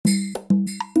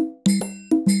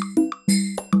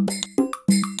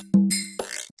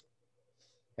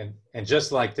And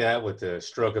just like that, with the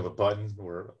stroke of a button,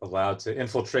 we're allowed to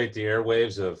infiltrate the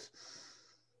airwaves of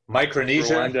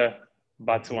Micronesia. Rwanda,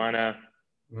 Botswana,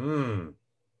 Mm,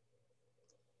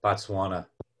 Botswana.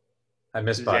 I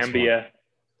miss Botswana. Zambia.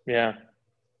 Yeah,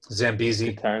 good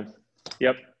Zambezi. times.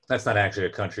 Yep. That's not actually a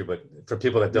country, but for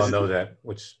people that don't know Z- that,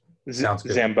 which sounds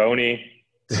good. Zamboni.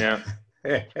 Yeah.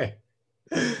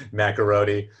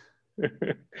 Macaroni.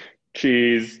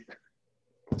 Cheese.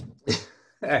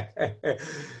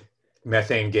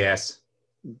 Methane gas.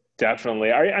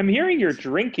 Definitely. I'm hearing you're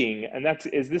drinking, and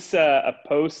is this a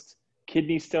post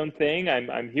kidney stone thing?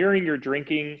 I'm hearing you're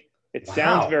drinking. It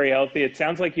sounds Wow. very healthy. It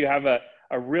sounds like you have a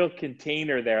real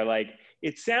container there. Like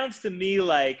it sounds to me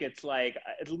like it's like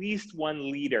at least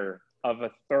 1 liter of a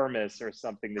thermos or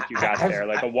something that you got there,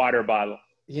 like a water bottle.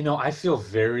 I feel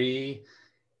very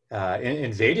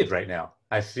invaded right now.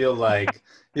 I feel like,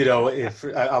 if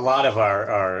a lot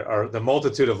of the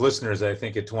multitude of listeners, I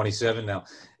think at 27 now,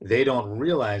 they don't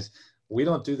realize we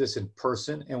don't do this in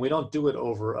person and we don't do it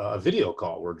over a video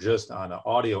call. We're just on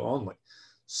audio only.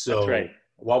 That's So right.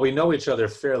 while we know each other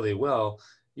fairly well,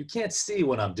 you can't see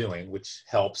what I'm doing, which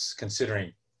helps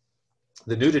considering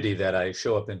the nudity that I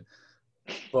show up in.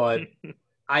 But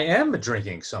I am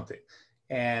drinking something.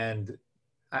 And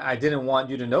I didn't want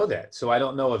you to know that. So I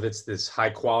don't know if it's this high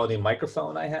quality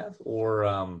microphone I have or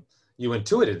you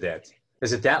intuited that.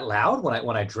 Is it that loud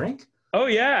when I drink? Oh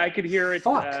yeah, I could hear it.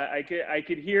 Fuck. I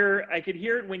could hear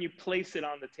it when you place it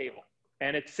on the table,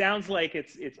 and it sounds like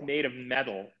it's made of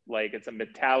metal, like it's a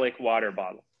metallic water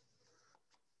bottle.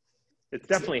 It's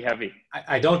definitely heavy.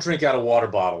 I don't drink out of water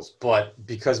bottles, but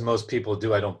because most people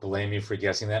do, I don't blame you for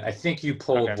guessing that. I think you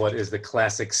pulled Okay. what is the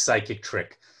classic psychic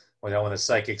trick. When the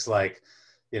psychic's like,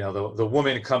 the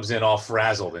woman comes in all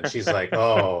frazzled and she's like,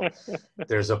 oh,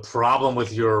 there's a problem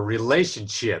with your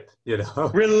relationship.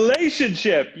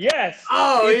 Relationship, yes.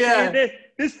 Oh, yeah.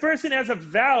 This person has a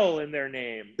vowel in their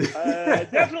name.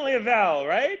 Definitely a vowel,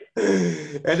 right?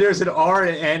 And there's an R,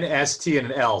 an N, S, T, and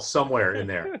an L somewhere in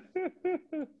there.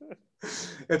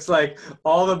 It's like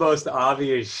all the most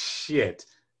obvious shit,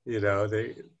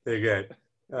 they get.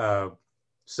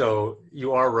 So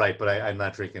you are right, but I'm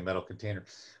not drinking a metal container.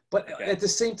 But Okay. at the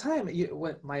same time,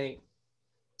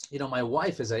 my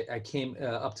wife, as I came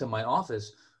up to my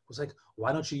office, was like,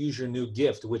 "Why don't you use your new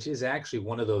gift, which is actually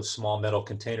one of those small metal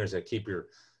containers that keep your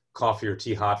coffee or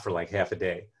tea hot for like half a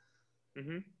day?"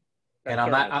 Mm-hmm. And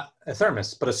I'm not a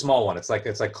thermos, but a small one. It's like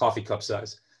coffee cup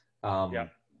size. Yeah.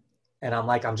 And I'm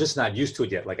like, I'm just not used to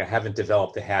it yet. Like I haven't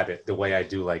developed the habit the way I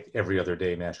do like every other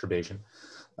day masturbation.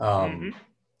 Mm-hmm.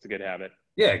 It's a good habit.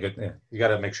 Yeah, good. Yeah. You got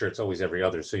to make sure it's always every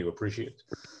other so you appreciate it.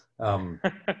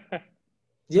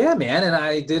 Yeah, man. And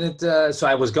I didn't. So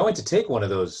I was going to take one of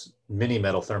those mini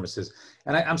metal thermoses,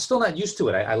 and I'm still not used to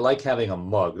it. I like having a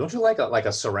mug. Don't you like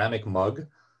a ceramic mug?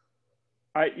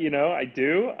 I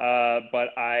do. But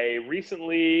I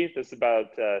recently, this is about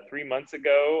 3 months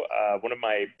ago, one of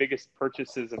my biggest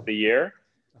purchases of the year.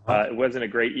 Uh-huh. It wasn't a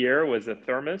great year. Was a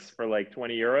thermos for like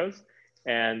 20 euros,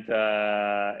 and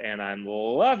I'm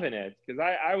loving it because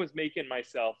I was making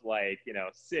myself like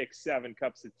 6, 7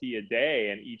 cups of tea a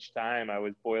day, and each time I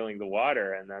was boiling the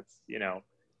water, and that's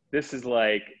this is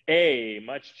like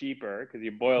much cheaper because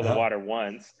you boil the Uh-huh. water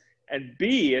once, and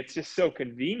B, it's just so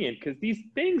convenient because these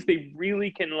things they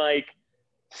really can like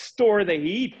store the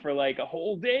heat for like a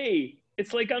whole day.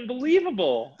 It's like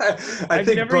unbelievable. I I've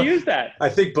think never used that. I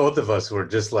think both of us were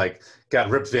just like got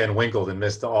Rip Van Winkle and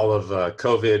missed all of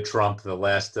COVID, Trump, the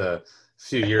last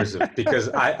few years of because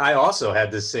I also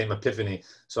had this same epiphany.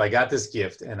 So I got this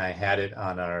gift and I had it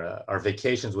on our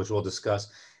vacations, which we'll discuss.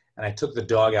 And I took the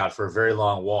dog out for a very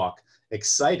long walk,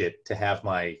 excited to have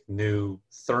my new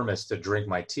thermos to drink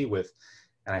my tea with,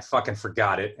 and I fucking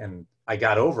forgot it. And I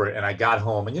got over it and I got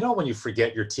home. And when you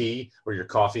forget your tea or your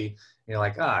coffee, you're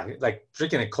like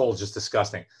drinking it cold is just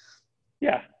disgusting.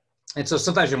 Yeah. And so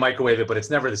sometimes you microwave it, but it's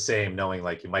never the same knowing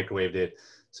like you microwaved it.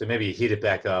 So maybe you heat it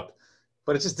back up,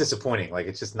 but it's just disappointing. Like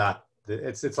it's just not,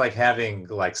 it's like having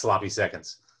like sloppy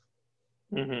seconds.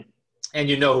 Hmm. And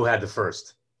you know who had the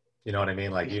first, you know what I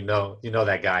mean? Like,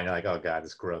 that guy and you're like, oh God,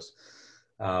 it's gross.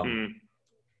 Um, Mm.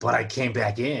 but I came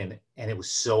back in and it was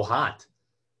so hot.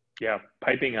 Yeah.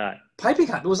 Piping hot. Piping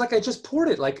hot. It was like I just poured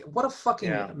it. Like, what a fucking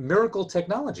Yeah. miracle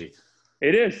technology.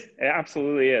 It is. It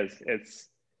absolutely is.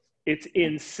 It's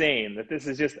insane that this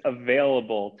is just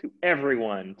available to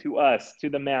everyone, to us, to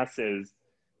the masses.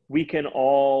 We can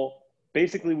all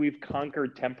basically we've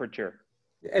conquered temperature.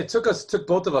 It took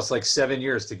both of us like 7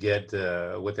 years to get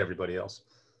with everybody else,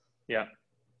 Yeah.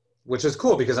 which is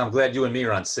cool because I'm glad you and me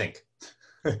are on sync.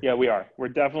 Yeah, we are. We're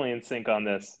definitely in sync on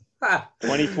this. Ah.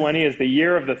 2020 is the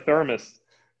year of the thermos.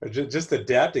 Just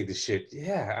adapting to shit.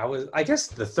 Yeah, I guess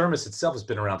the thermos itself has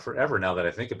been around forever now that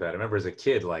I think about it. I remember as a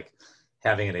kid, like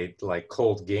having it at like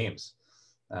cold games.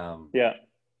 Um, Yeah.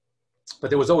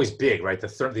 but it was always big, right?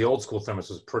 The old school thermos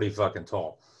was pretty fucking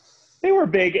tall. They were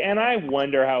big, and I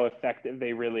wonder how effective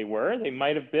they really were. They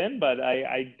might have been, but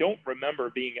I don't remember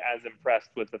being as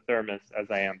impressed with the thermos as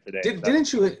I am today.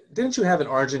 So Didn't you have an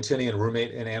Argentinian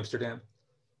roommate in Amsterdam?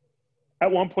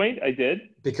 at one point, I did.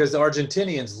 Because the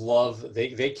Argentinians love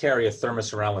they carry a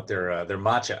thermos around with their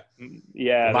matcha,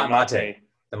 Yeah, the mate, mate.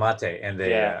 the mate, and they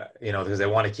Yeah, because they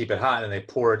want to keep it hot, and they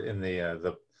pour it in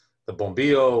the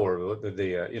bombillo or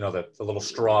the little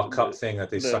straw cup the thing that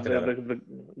they the suck it the out of.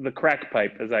 the crack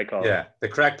pipe, as I call it. Yeah, the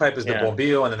crack pipe is the Yeah,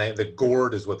 bombillo, and then the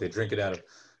gourd is what they drink it out of.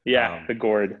 yeah, Um, the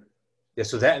gourd. yeah,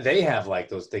 so that they have like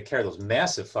those, they carry those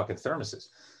massive fucking thermoses,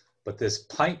 but this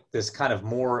kind of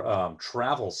more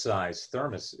travel size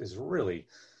thermos is really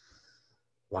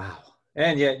wow.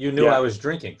 And yet you knew I Yeah. was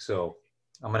drinking, so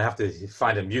I'm gonna have to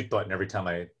find a mute button every time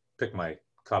I pick my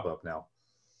cup up now.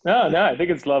 No, no, I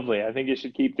think it's lovely. I think you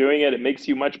should keep doing it. It makes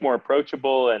you much more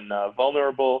approachable and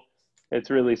vulnerable. It's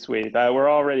really sweet.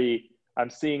 I'm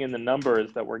seeing in the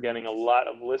numbers that we're getting a lot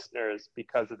of listeners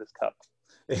because of this cup.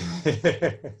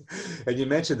 And you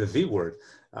mentioned the V word.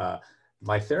 Uh, Yeah.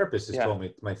 my therapist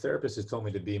has told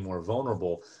me to be more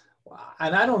vulnerable,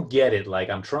 and I don't get it. Like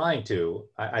I'm trying to.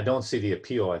 I don't see the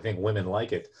appeal. I think women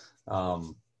like it.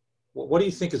 What do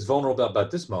you think is vulnerable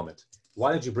about this moment?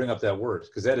 Why did you bring up that word?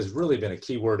 Because that has really been a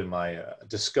key word in my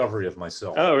discovery of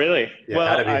myself. Oh, really? Yeah, Well,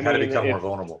 how to become more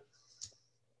vulnerable.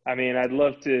 I'd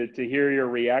love to hear your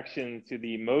reaction to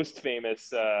the most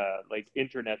famous like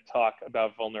internet talk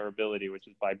about vulnerability, which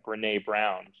is by Brene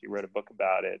Brown. She wrote a book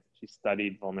about it. She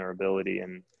studied vulnerability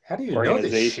in How do you know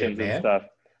this shit, organizations and man? stuff.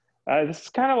 This is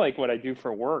kind of like what I do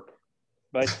for work,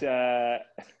 but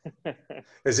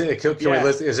Is it? Can we yeah,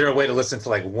 listen? Is there a way to listen to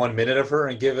like 1 minute of her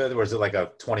and give it, or is it like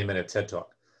a 20-minute TED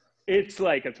talk? it's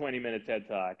like a 20-minute TED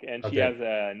talk, and she Okay. has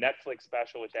a Netflix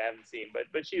special which I haven't seen,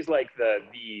 but she's like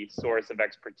the source of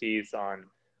expertise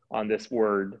on this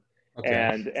word Okay.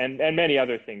 and many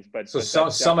other things, So but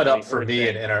that's sum it definitely up for her me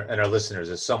thing. and our listeners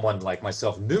as someone like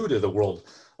myself new to the world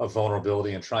of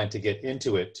vulnerability and trying to get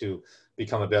into it to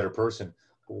become a better person.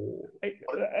 I,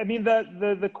 I mean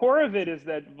the core of it is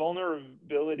that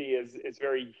vulnerability is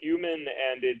very human,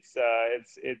 and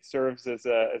it serves as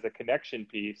a connection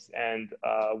piece, and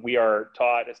we are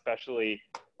taught, especially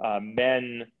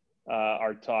men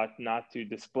are taught not to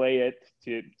display it,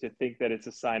 to think that it's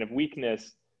a sign of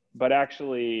weakness, but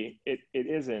actually it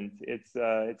isn't. It's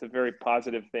a very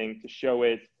positive thing to show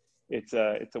it. It's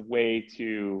a way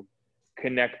to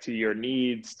connect to your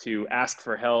needs, to ask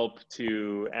for help,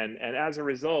 and as a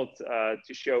result,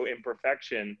 to show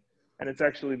imperfection. And it's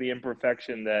actually the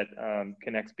imperfection that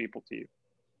connects people to you.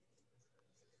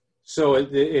 So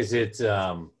is it,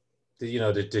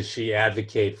 does she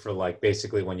advocate for like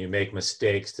basically when you make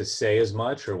mistakes to say as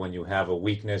much, or when you have a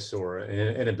weakness or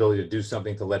an inability to do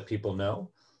something to let people know?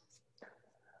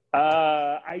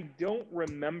 I don't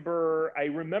remember. I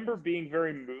remember being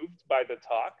very moved by the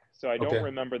talk, so I don't Okay.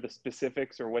 remember the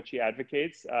specifics or what she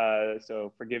advocates.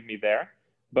 So forgive me there.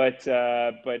 But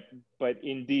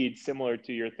indeed, similar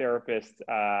to your therapist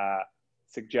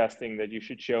suggesting that you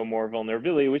should show more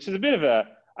vulnerability, which is a bit of a.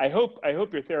 I hope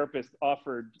your therapist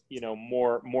offered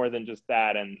more than just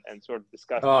that, and sort of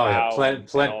discussed Oh yeah, how and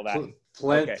all that.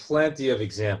 Okay. plenty of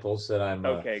examples that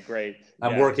Okay. Great.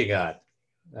 I'm Yeah. working on.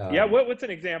 Yeah, Um, what's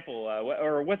an example,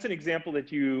 or what's an example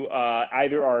that you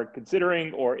either are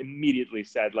considering or immediately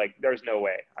said, like, "There's no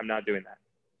way, I'm not doing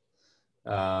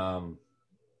that." um,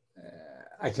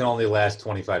 I can only last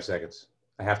 25 seconds.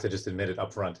 I have to just admit it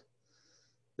up front.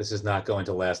 This is not going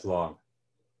to last long.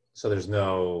 So there's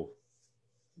no,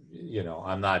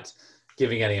 I'm not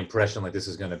giving any impression like this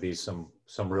is going to be some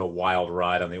real wild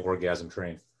ride on the orgasm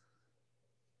train.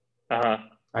 Uh huh.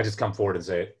 I just come forward and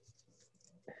say it.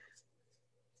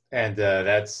 And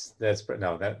that's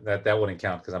no, that wouldn't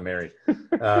count because I'm married.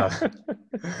 Uh,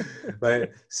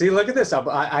 but see, look at this.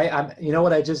 I'm you know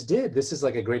what I just did? This is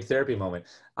like a great therapy moment.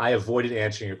 I avoided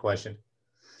answering your question.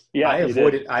 Yeah, you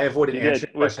did. I avoided You answering did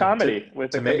your with question comedy,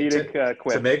 with a make comedic to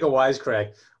quip. make a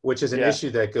wisecrack, which is an Yeah. issue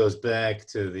that goes back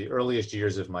to the earliest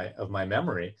years of my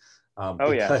memory,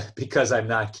 Oh yeah. because I'm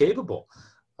not capable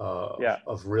Yeah.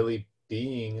 of really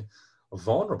being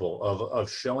vulnerable,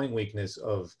 of showing weakness,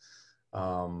 of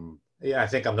yeah, I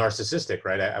think I'm narcissistic,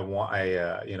 right? I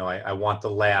want the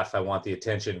laugh, I want the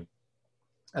attention,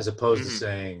 as opposed to Hmm.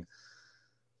 saying,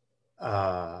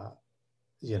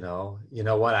 you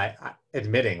know what, I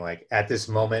admitting like at this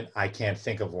moment I can't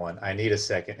think of one. I need a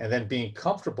second, and then being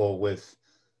comfortable with,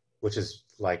 which is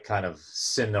like kind of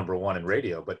sin number one in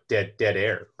radio, but dead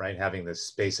air, right? Having this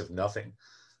space of nothing.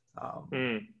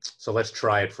 So let's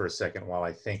try it for a second while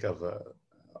I think of a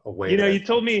way. You know, you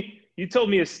told me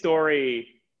a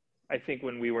story, I think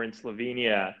when we were in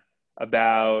Slovenia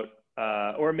about,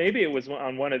 or maybe it was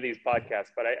on one of these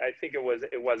podcasts, but I think it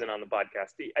wasn't on the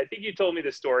podcast. I think you told me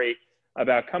the story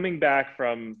about coming back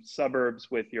from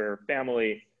suburbs with your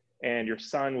family, and your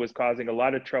son was causing a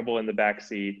lot of trouble in the back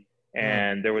seat.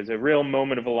 And there was a real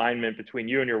moment of alignment between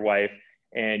you and your wife,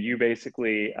 and you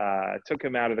basically took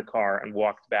him out of the car and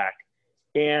walked back.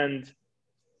 And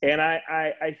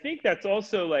I think that's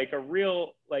also like a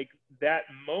real, like that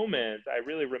moment, I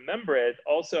really remember it,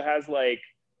 also has like,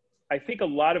 I think a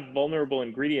lot of vulnerable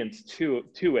ingredients to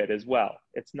it as well.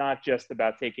 It's not just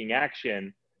about taking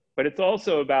action, but it's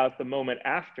also about the moment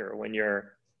after, when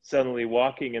you're suddenly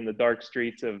walking in the dark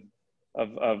streets of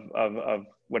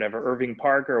whatever, Irving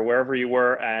Park or wherever you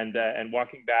were, and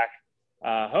walking back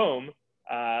home,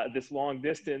 this long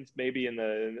distance, maybe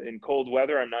in cold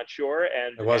weather, I'm not sure,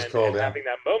 and it was cold, and having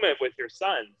that moment with your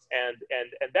sons, and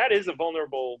that is a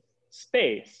vulnerable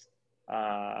space,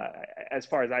 as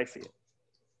far as I see it.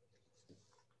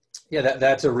 Yeah,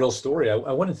 that's a real story. I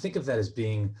wouldn't think of that as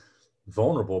being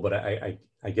vulnerable, but I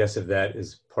guess if that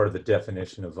is part of the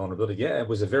definition of vulnerability, yeah, it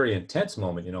was a very intense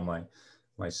moment. You know, my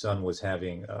son was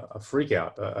having a freak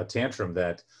out, a tantrum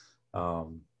that,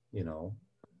 you know,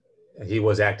 he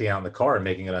was acting out in the car and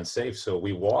making it unsafe. So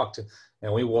we walked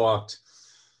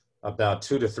about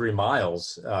 2 to 3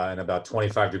 miles in about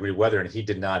 25-degree weather, and he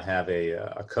did not have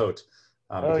a coat.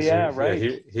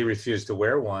 He refused to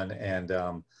wear one,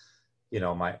 and you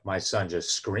know, my son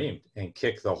just screamed and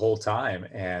kicked the whole time,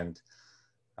 and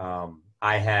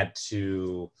I had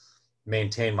to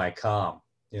maintain my calm.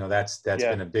 You know, that's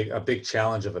been a big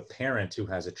challenge of a parent who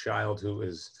has a child who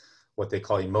is what they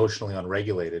call emotionally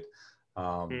unregulated,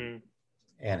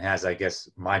 and has, I guess,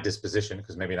 my disposition,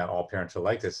 because maybe not all parents are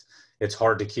like this. It's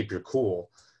hard to keep your cool.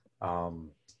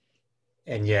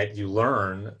 And yet you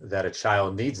learn that a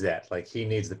child needs that. Like, he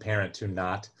needs the parent to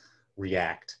not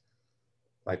react.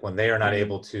 Like, when they are not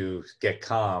able to get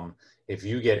calm, if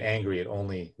you get angry, it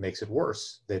only makes it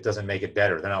worse. It doesn't make it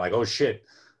better. They're not like, oh shit,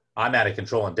 I'm out of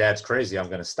control and dad's crazy, I'm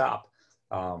going to stop.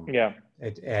 That's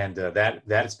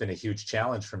been a huge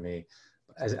challenge for me.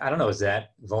 I don't know, is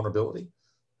that vulnerability?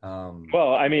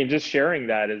 Well, I mean, just sharing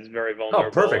that is very vulnerable.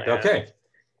 Oh, perfect. Okay.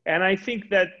 And I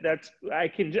think I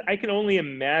can only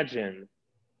imagine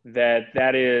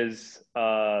that is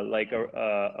like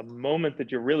a moment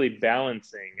that you're really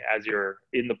balancing as you're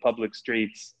in the public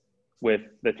streets with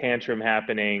the tantrum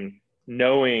happening,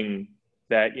 knowing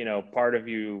that, you know, part of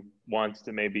you wants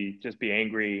to maybe just be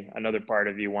angry, another part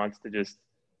of you wants to just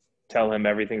tell him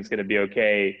everything's going to be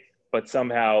okay, but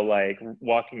somehow, like,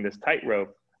 walking this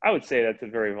tightrope, I would say that's a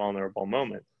very vulnerable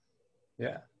moment.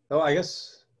 Yeah. Oh, I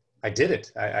guess I did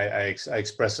it. I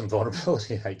expressed some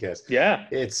vulnerability, I guess. Yeah.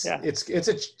 It's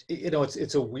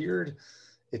a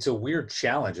weird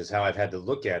challenge is how I've had to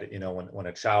look at it. You know, when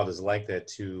a child is like that,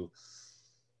 to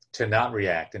not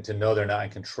react and to know they're not in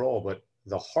control. But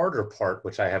the harder part,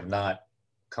 which I have not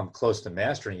come close to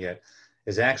mastering yet,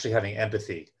 is actually having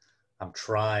empathy. I'm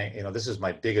trying, you know, this is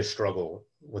my biggest struggle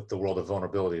with the world of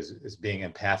vulnerability is being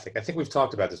empathic. I think we've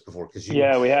talked about this before, because we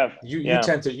have. You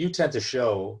tend to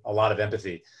show a lot of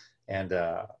empathy, and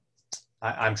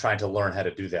I'm trying to learn how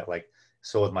to do that. Like,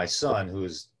 so with my son, who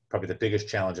is probably the biggest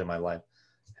challenge in my life,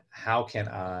 how can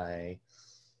I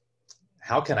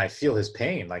feel his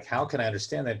pain? Like, how can I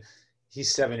understand that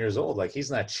he's 7 years old? Like, he's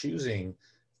not choosing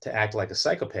to act like a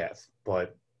psychopath,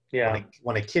 but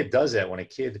when a kid does that, when a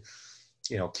kid,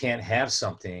 you know, can't have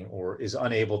something, or is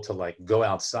unable to, like, go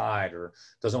outside, or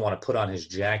doesn't want to put on his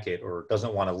jacket, or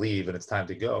doesn't want to leave and it's time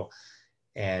to go,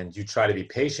 and you try to be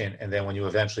patient, and then when you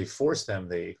eventually force them,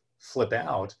 they flip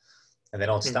out, and they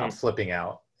don't stop flipping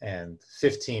out, and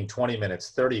 15, 20 minutes,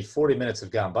 30, 40 minutes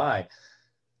have gone by,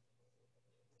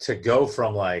 to go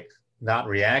from, like, not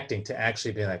reacting to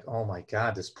actually being like, oh my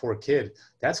God, this poor kid,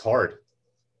 that's hard.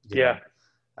 You know?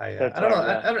 I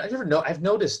don't know. I've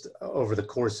noticed over the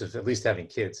course of at least having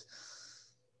kids,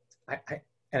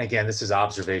 and again, this is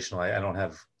observational. I don't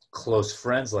have close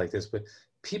friends like this, but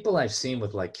people I've seen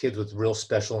with, like, kids with real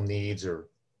special needs, or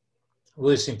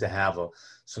really seem to have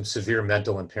some severe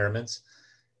mental impairments,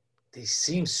 they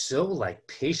seem so, like,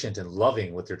 patient and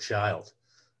loving with their child.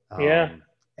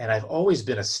 And I've always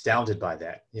been astounded by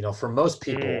that. You know, for most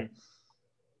people,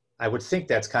 I would think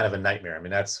that's kind of a nightmare. I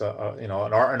mean, that's, you know,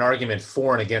 an argument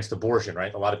for and against abortion,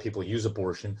 right? A lot of people use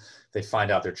abortion. They find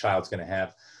out their child's going to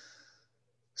have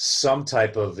some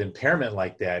type of impairment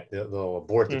like that. They'll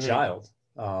abort the child.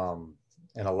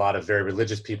 and a lot of very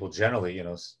religious people generally,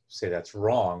 say that's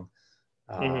wrong.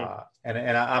 Hmm.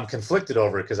 And I'm conflicted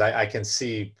over it because I can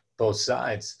see both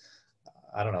sides.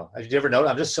 I don't know. Have you ever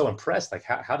noticed? I'm just so impressed. Like,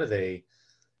 how do they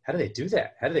do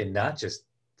that? How do they not just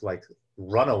like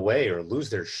run away or lose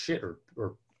their shit or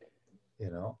you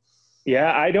know?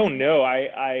 Yeah, I don't know.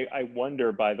 I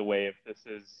wonder, by the way, if this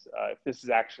is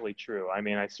actually true. I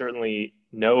mean, I certainly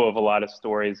know of a lot of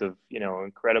stories of,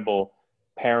 incredible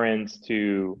parents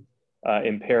to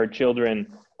impaired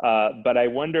children, but I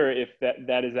wonder if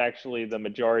that is actually the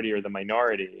majority or the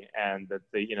minority, and that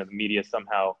the media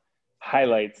somehow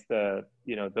highlights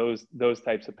those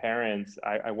types of parents.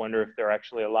 I wonder if there are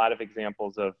actually a lot of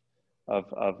examples of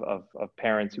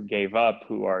parents who gave up,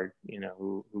 who are,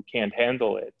 who can't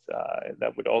handle it.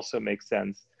 That would also make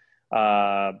sense.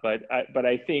 But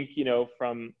I think,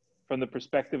 from the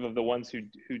perspective of the ones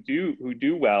who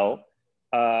do well,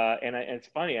 and it's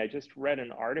funny. I just read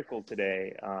an article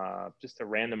today, just a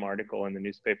random article in the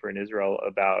newspaper in Israel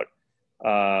about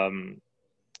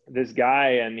this guy,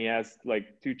 and he has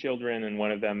like two children, and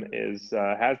one of them has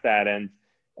that,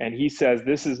 and he says,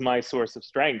 this is my source of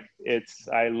strength.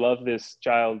 I love this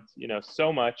child,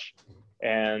 so much,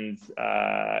 and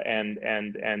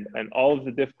all of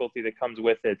the difficulty that comes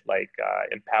with it, like,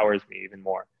 empowers me even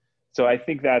more. So I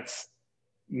think that's,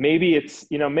 maybe it's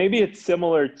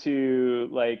similar to,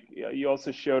 like, you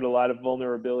also showed a lot of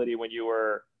vulnerability when you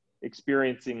were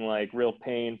experiencing like real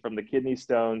pain from the kidney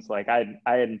stones. Like, I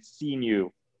hadn't seen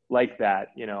you like that,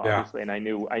 Yeah. obviously, and I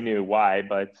knew why,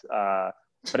 but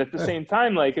at the same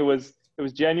time, like, it was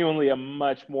genuinely a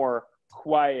much more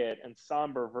quiet and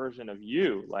somber version of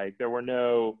you. Like,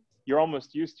 you're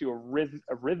almost used to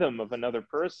a rhythm of another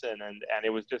person, and it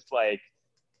was just like,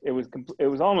 it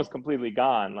was almost completely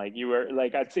gone. Like, you were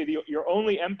like, I'd say your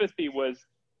only empathy was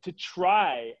to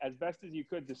try as best as you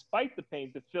could, despite the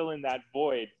pain, to fill in that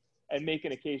void and make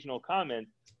an occasional comment.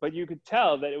 But you could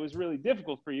tell that it was really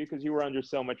difficult for you because you were under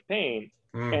so much pain.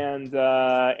 Mm.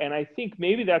 And I think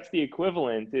maybe that's the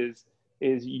equivalent, is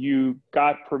you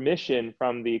got permission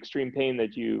from the extreme pain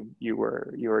that you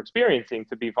were experiencing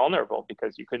to be vulnerable,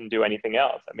 because you couldn't do anything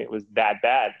else. I mean, it was that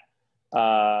bad.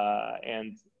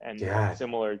 And God.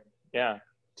 similar. Yeah.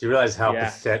 Do you realize how Yeah.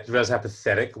 pathetic? Do you realize how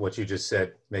pathetic what you just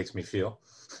said makes me feel?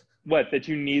 What, that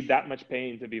you need that much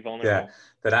pain to be Yeah, vulnerable?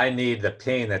 that I need the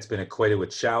pain that's been equated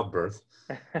with childbirth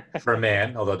for a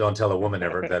man. Although don't tell a woman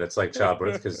ever that it's like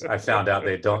childbirth, because I found out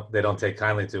they don't take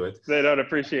kindly to it. They don't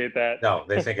appreciate that. No,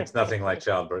 they think it's nothing like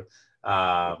childbirth.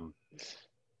 Um,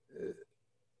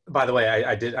 by the way,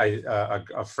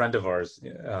 a friend of ours,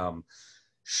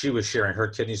 she was sharing her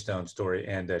kidney stone story,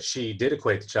 and she did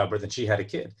equate to childbirth, and she had a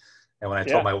kid. And when I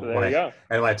told Yeah, my so there you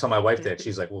go. my wife that,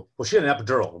 she's like, well, she had an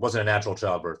epidural. It wasn't a natural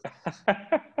childbirth.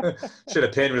 She had a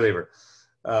pain reliever.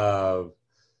 Uh,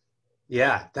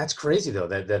 yeah, that's crazy though.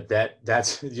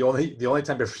 That's the only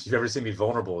time you've ever seen me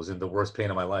vulnerable is in the worst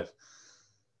pain of my life.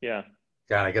 Yeah.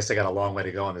 God, I guess I got a long way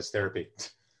to go on this therapy.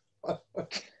 It's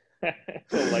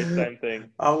a lifetime thing.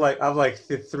 I'm like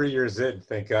 3 years in.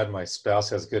 Thank God my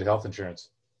spouse has good health insurance.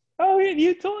 Oh,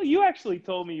 you actually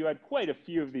told me you had quite a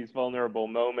few of these vulnerable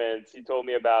moments. You told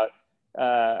me about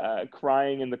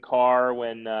crying in the car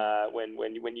when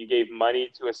you gave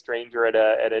money to a stranger at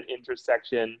an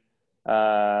intersection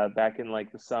back in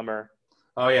like the summer.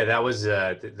 Oh yeah, that was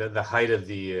the height of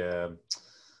the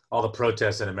all the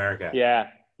protests in America. Yeah,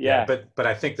 Yeah, yeah, but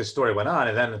I think the story went on,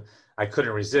 and then I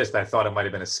couldn't resist. I thought it might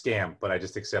have been a scam, but I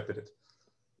just accepted it.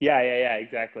 yeah,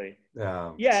 exactly.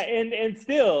 Um, Yeah, and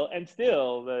still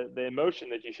the emotion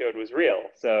that you showed was real.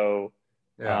 So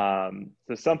yeah.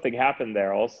 so something happened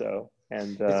there also.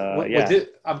 And yeah,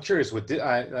 I'm curious.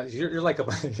 You're like a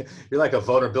you're like a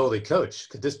vulnerability coach.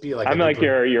 Could this be like a I'm new? like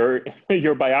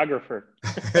your biographer.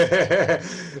 No,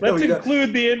 Let's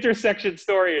include the intersection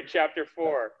story in chapter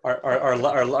 4.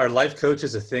 are life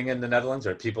coaches a thing in the Netherlands?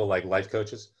 Are people like life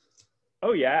coaches?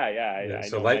 Oh yeah, Yeah. I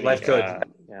So know many.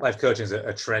 Yeah. life coaching is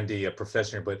a trendy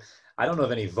profession, but I don't know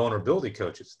of any vulnerability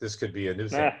coaches. This could be a new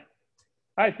thing. Nah,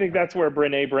 I think that's where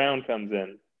Brene Brown comes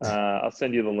in. I'll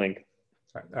send you the link.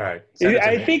 All right. Send it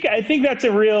to me. I think that's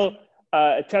a real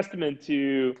testament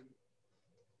to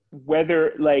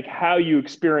whether, like, how you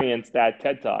experience that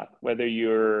TED talk, whether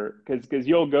you're, because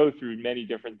you'll go through many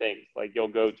different things. Like, you'll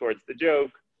go towards the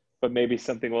joke, but maybe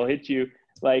something will hit you.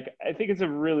 Like, I think it's a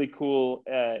really cool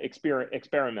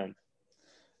experiment.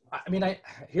 I mean,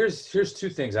 here's two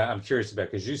things I'm curious about,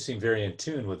 because you seem very in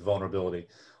tune with vulnerability.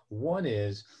 One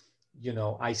is, when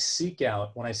I seek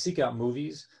out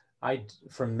movies,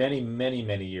 for many, many,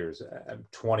 many years,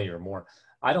 20 or more,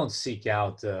 I don't seek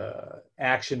out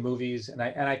action movies, and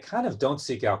I kind of don't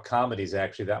seek out comedies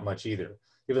actually that much either.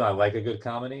 Even though I like a good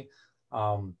comedy,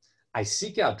 um, I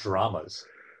seek out dramas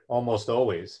almost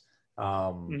always,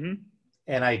 um, Mm-hmm.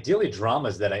 and ideally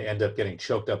dramas that I end up getting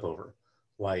choked up over,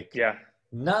 like Yeah.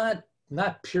 not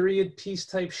period piece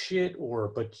type shit, or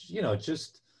but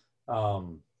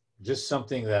um, just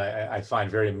something that I find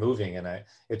very moving, and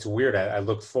it's weird. I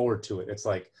look forward to it. It's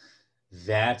like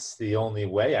that's the only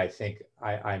way I think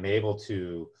I'm able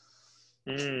to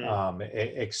Mm.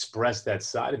 express that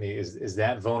side of me is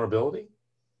that vulnerability.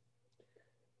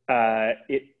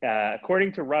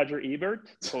 According to Roger Ebert,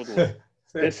 totally.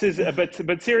 This is,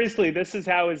 but seriously, this is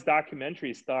how his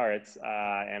documentary starts.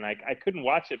 And I couldn't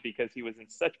watch it because he was in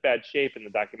such bad shape in the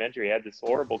documentary. He had this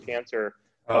horrible cancer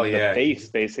Oh of the yeah. face,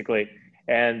 basically.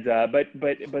 And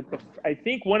I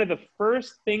think one of the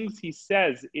first things he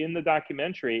says in the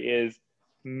documentary is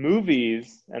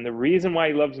movies, and the reason why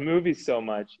he loves movies so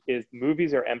much is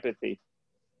movies are empathy.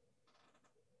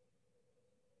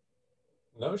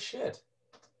 No shit.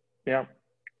 Yeah.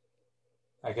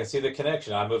 I can see the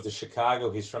connection. I moved to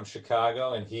Chicago. He's from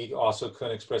Chicago, and he also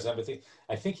couldn't express empathy.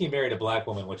 I think he married a black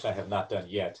woman, which I have not done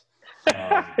yet.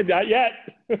 Not yet.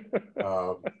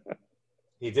 uh,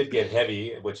 he did get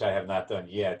heavy, which I have not done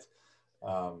yet.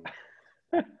 Um,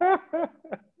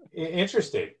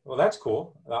 Interesting. Well, that's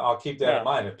cool. I'll keep that in Yeah.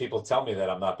 mind. If people tell me that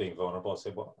I'm not being vulnerable, I'll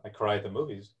say, well, I cry at the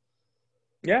movies.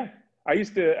 Yeah. I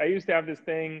used to have this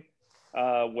thing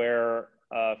where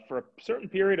for a certain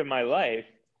period of my life,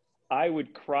 I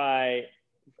would cry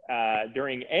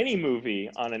during any movie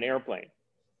on an airplane.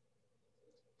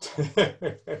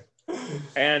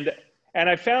 And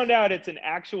I found out it's an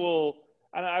actual,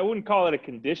 I wouldn't call it a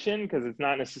condition because it's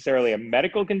not necessarily a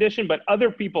medical condition, but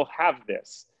other people have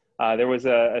this. There was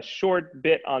a short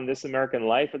bit on This American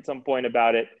Life at some point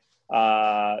about it.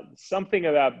 Something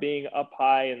about being up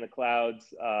high in the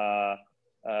clouds,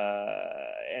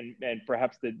 and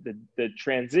perhaps the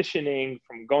transitioning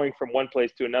from going from one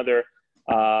place to another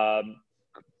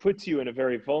puts you in a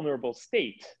very vulnerable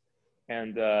state.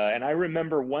 And I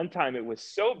remember one time it was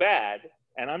so bad,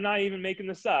 and I'm not even making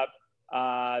this up.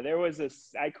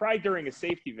 I cried during a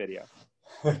safety video.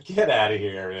 Get out of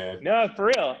here, man. No, for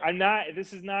real. I'm not.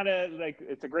 This is not a like.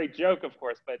 It's a great joke, of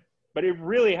course, but it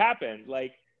really happened.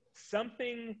 Like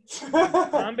something in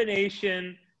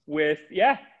combination with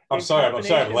yeah. I'm sorry.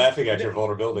 I'm laughing at your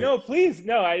vulnerability. No, please,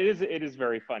 no. It is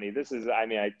very funny. This is. I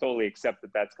mean, I totally accept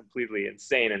that that's completely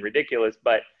insane and ridiculous.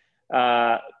 But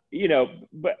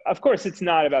but of course, it's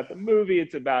not about the movie.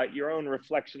 It's about your own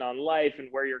reflection on life and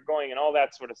where you're going and all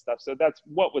that sort of stuff. So that's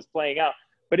what was playing out.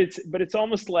 But it's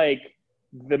almost like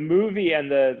the movie and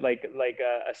the like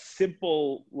a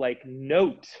simple like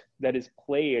note that is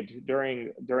played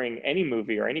during any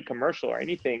movie or any commercial or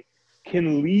anything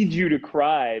can lead you to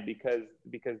cry because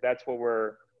that's what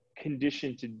we're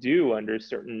conditioned to do under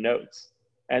certain notes.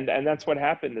 And that's what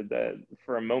happened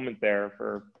for a moment there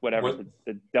for whatever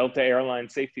the Delta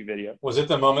Airlines safety video. Was it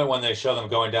the moment when they show them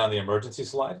going down the emergency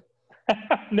slide?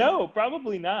 No,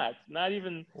 probably not. Not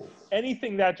even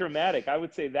anything that dramatic. I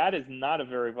would say that is not a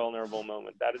very vulnerable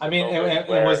moment. That is. I mean,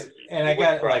 I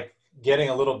got like getting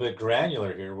a little bit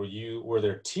granular here. Were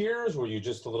there tears? Were you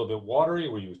just a little bit watery?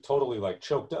 Were you totally like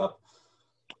choked up?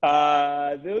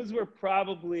 Those were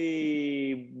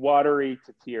probably watery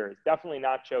to tears. Definitely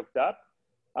not choked up.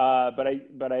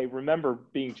 But I remember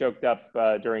being choked up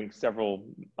during several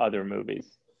other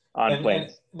movies on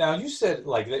planes. And now you said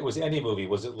like it was any movie.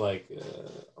 Was it like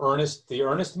the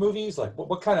Ernest movies? Like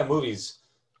what kind of movies?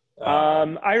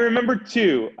 I remember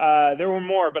two. There were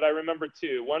more, but I remember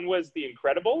two. One was The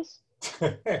Incredibles,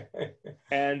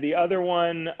 and the other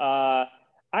one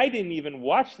I didn't even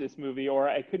watch this movie, or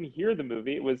I couldn't hear the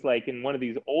movie. It was like in one of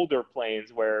these older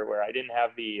planes where I didn't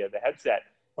have the headset.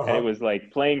 And it was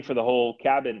like playing for the whole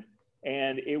cabin.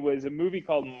 And it was a movie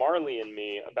called Marley and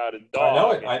Me about a dog. I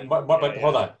know it. But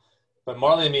hold on. But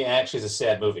Marley and Me actually is a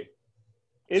sad movie.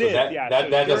 It is, yeah.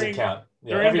 That doesn't count.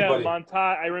 During the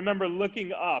montage, I remember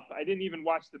looking up. I didn't even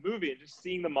watch the movie and just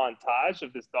seeing the montage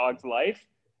of this dog's life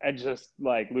and just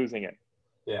like losing it.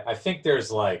 Yeah, I think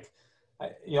there's like,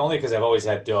 only because I've always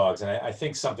had dogs. And I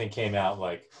think something came out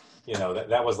like,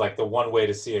 that was like the one way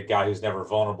to see a guy who's never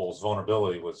vulnerable. His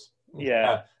vulnerability was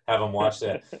have them watch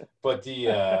that. But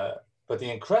the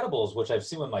Incredibles, which I've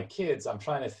seen with my kids, I'm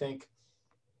trying to think.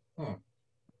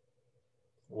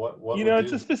 What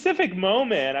it's a specific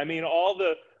moment. I mean, all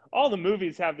the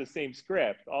movies have the same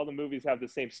script. All the movies have the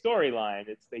same storyline.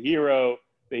 It's the hero.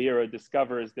 The hero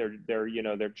discovers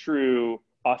their true,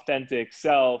 authentic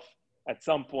self at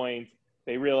some point.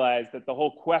 They realize that the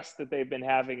whole quest that they've been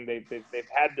having, they've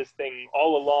had this thing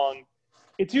all along.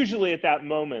 It's usually at that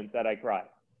moment that I cry.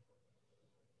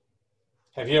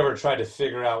 Have you ever tried to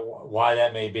figure out why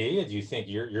that may be? Do you think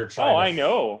you're Oh, trying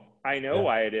to? I know Yeah.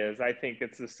 why it is. I think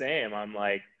it's the same. I'm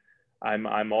like,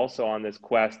 I'm also on this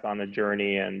quest, on a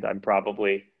journey, and I'm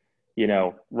probably,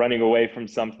 running away from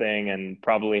something, and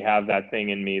probably have that thing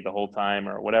in me the whole time,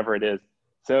 or whatever it is.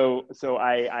 So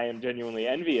I am genuinely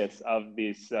envious of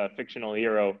this fictional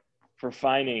hero for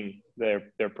finding their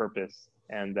purpose,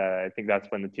 and I think that's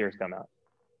when the tears come out.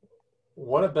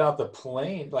 What about the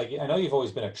plane? Like, I know you've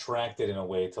always been attracted in a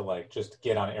way to like just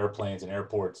get on airplanes and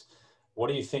airports. What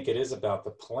do you think it is about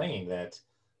the plane that,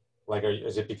 like,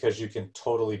 is it because you can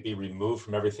totally be removed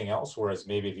from everything else? Whereas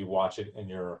maybe if you watch it in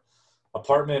your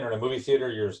apartment or in a movie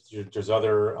theater, there's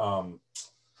other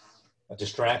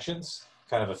distractions,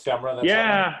 kind of ephemera that's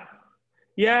happening.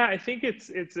 Yeah, yeah, I think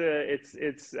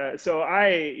so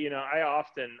I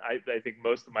often I think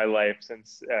most of my life,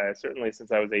 since certainly since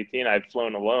I was 18, I've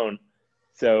flown alone.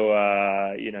 So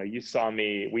you saw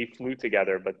me, we flew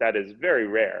together, but that is very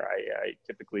rare. I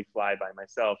typically fly by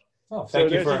myself. Oh, So thank you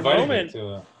there's for a inviting me moment.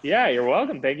 to. Yeah, you're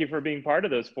welcome. Thank you for being part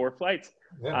of those 4 flights.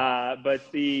 Yeah.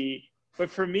 But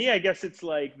for me, I guess it's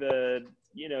like the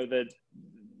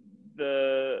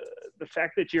the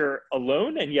fact that you're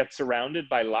alone and yet surrounded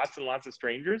by lots and lots of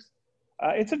strangers.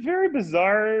 It's a very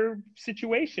bizarre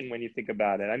situation when you think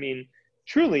about it. I mean,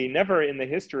 truly, never in the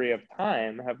history of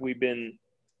time have we been,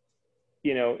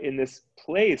 in this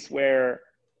place where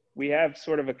we have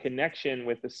sort of a connection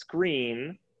with the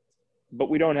screen, but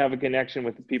we don't have a connection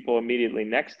with the people immediately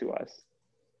next to us.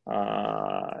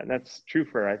 And that's true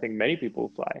for, I think, many people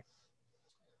who fly.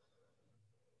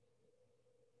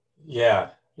 Yeah.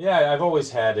 Yeah. I've always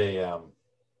had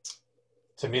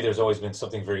to me, there's always been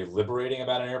something very liberating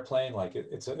about an airplane. Like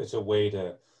it's a way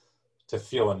to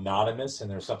feel anonymous,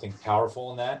 and there's something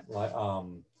powerful in that. Like,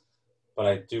 but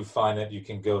I do find that you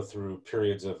can go through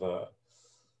periods of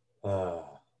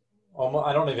almost,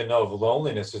 I don't even know if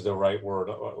loneliness is the right word,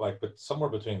 like, but somewhere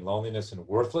between loneliness and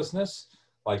worthlessness.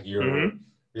 Like Mm-hmm.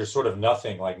 you're sort of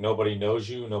nothing. Like nobody knows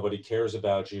you, nobody cares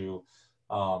about you.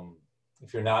 Um,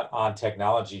 if you're not on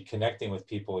technology connecting with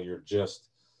people, you're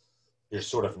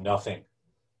sort of nothing.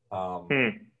 Um, Hmm.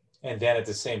 and then at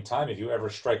the same time, if you ever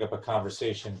strike up a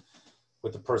conversation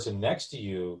with the person next to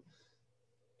you,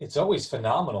 it's always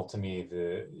phenomenal to me.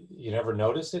 You never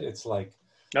notice it. It's like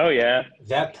Oh yeah.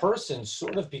 that person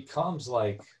sort of becomes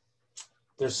like,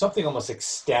 there's something almost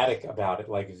ecstatic about it.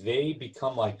 Like they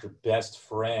become like your best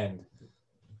friend,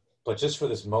 but just for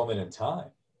this moment in time.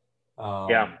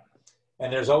 Yeah.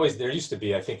 And there used to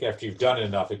be, I think after you've done it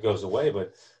enough, it goes away,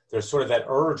 but there's sort of that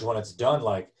urge when it's done,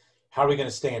 like, how are we going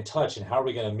to stay in touch, and how are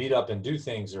we going to meet up and do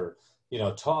things, or,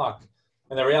 talk?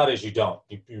 And the reality is you don't,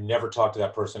 you never talk to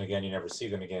that person again. You never see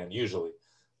them again, usually.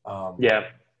 Um,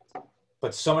 Yeah.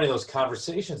 but so many of those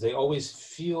conversations, they always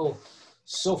feel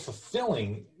so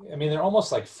fulfilling. I mean, they're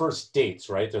almost like first dates,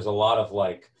 right? There's a lot of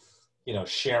like,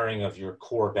 sharing of your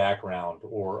core background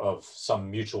or of some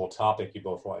mutual topic you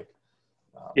both like.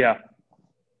 Um, Yeah.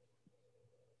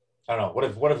 I don't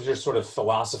know. What if you're sort of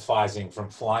philosophizing from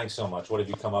flying so much? What have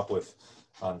you come up with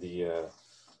on the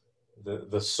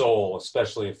soul,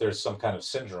 especially if there's some kind of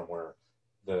syndrome where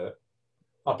the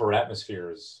upper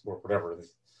atmosphere is, or whatever,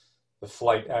 the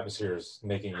flight atmosphere is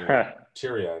making you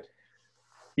teary-eyed?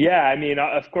 Yeah, I mean,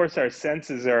 of course, our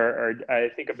senses are, I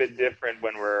think, a bit different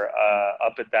when we're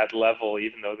up at that level,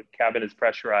 even though the cabin is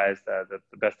pressurized. The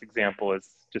best example is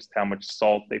just how much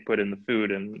salt they put in the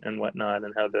food and whatnot,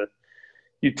 and how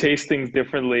you taste things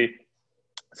differently.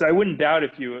 So I wouldn't doubt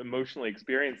if you emotionally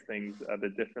experience things a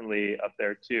bit differently up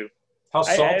there too. How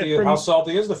I salty? How from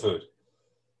salty is the food?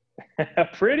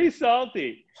 Pretty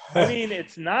salty. I mean,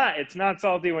 it's not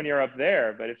salty when you're up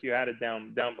there, but if you had it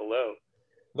down below.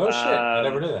 No shit. I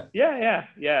never Um, knew that.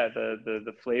 yeah.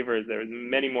 The flavors. There's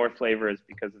many more flavors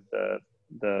because of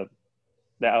the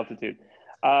the altitude.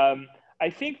 I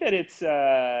think that it's.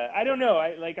 I don't know.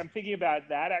 I'm thinking about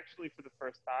that actually for the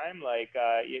first time. I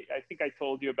think I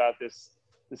told you about this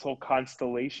whole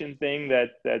constellation thing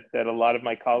that a lot of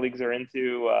my colleagues are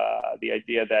into. The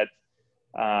idea that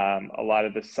a lot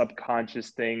of the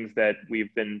subconscious things that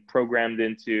we've been programmed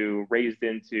into, raised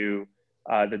into,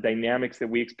 the dynamics that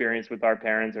we experience with our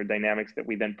parents are dynamics that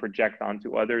we then project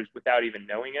onto others without even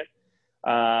knowing it.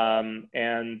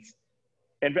 And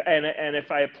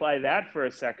if I apply that for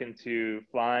a second to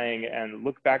flying and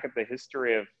look back at the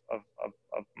history of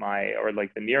my, or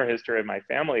like the near history of my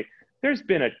family, there's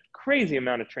been a crazy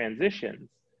amount of transitions.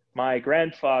 My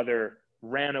grandfather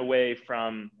ran away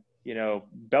from,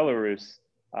 Belarus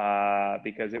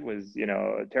because it was, you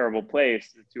know, a terrible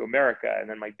place, to America. And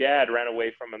then my dad ran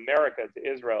away from America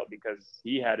to Israel because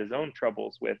he had his own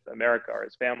troubles with America or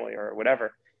his family or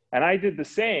whatever. And I did the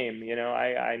same. You know,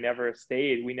 I never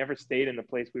stayed, we never stayed in the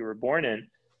place we were born in.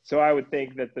 So I would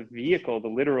think that the vehicle, the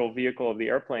literal vehicle of the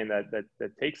airplane that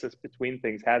takes us between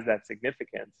things has that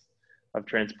significance of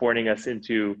transporting us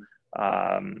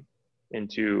um,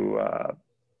 into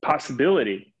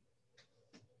possibility.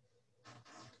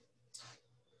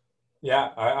 Yeah,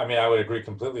 I mean, I would agree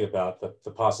completely about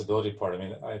the possibility part. I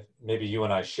mean, maybe you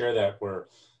and I share that, where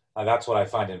that's what I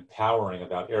find empowering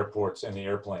about airports and the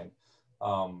airplane,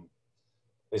 um,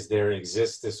 is there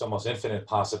exists this almost infinite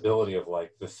possibility of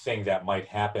like the thing that might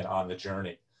happen on the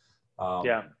journey. Um,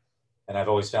 Yeah, and I've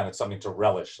always found it something to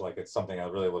relish, like it's something I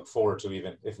really look forward to,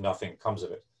 even if nothing comes of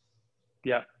it.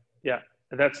 yeah, yeah.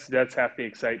 That's half the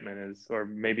excitement is, or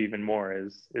maybe even more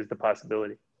is the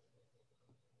possibility.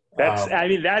 That's, Um, I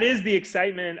mean, that is the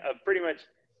excitement of pretty much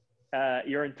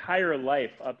your entire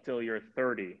life up till you're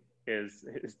 30 is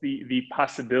the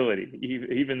possibility,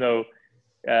 even though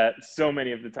so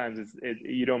many of the times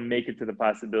you don't make it to the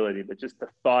possibility, but just the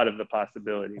thought of the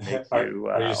possibility makes you,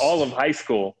 are you all of high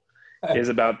school is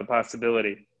about the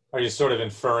possibility. are you sort of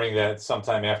inferring that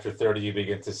sometime after 30 you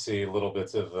begin to see little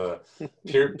bits of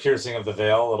piercing of the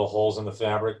veil, little holes in the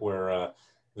fabric where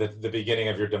the beginning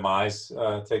of your demise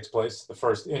takes place, the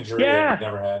first injury that you've Yeah,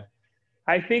 never had?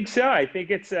 I think so. I think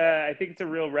it's a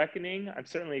real reckoning. I'm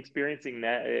certainly experiencing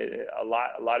that a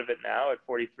lot of it now at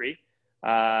 43.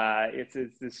 It's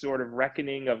this sort of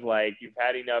reckoning of like you've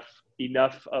had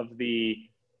enough of the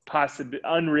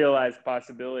unrealized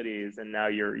possibilities, and now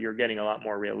you're getting a lot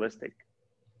more realistic.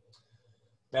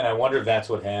 Man, I wonder if that's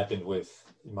what happened with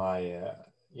my,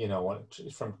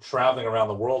 from traveling around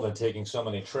the world and taking so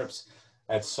many trips.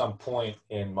 At some point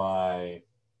in my,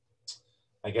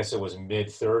 I guess it was mid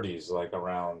 30s, like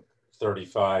around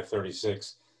 35,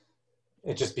 36,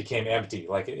 it just became empty.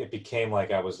 Like it became like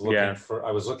Yeah,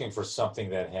 I was looking for something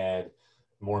that had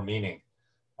more meaning.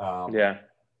 Um, yeah.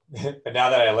 and now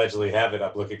that I allegedly have it,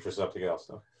 I'm looking for something else.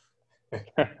 So.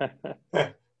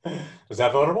 Was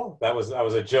that vulnerable? That was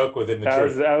a joke within the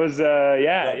truth. Yeah,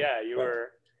 Yeah. yeah. You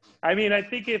were. I mean, I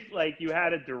think if like you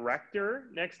had a director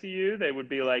next to you, they would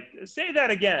be like, "Say that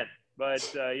again," but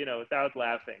you know, without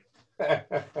laughing.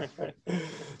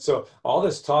 So all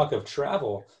this talk of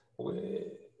travel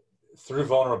through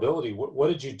vulnerability, what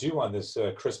did you do on this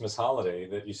Christmas holiday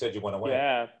that you said you went away?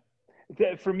 Yeah.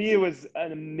 For me, it was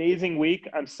an amazing week.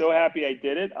 I'm so happy I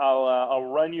did it. I'll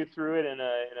run you through it in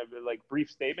a like brief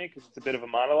statement because it's a bit of a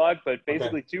monologue. But Okay.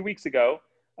 basically, 2 weeks ago,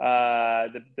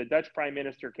 the Dutch Prime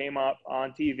Minister came up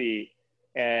on TV,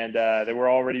 and there were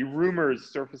already rumors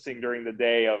surfacing during the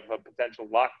day of a potential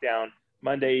lockdown.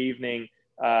 Monday evening,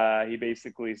 he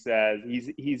basically says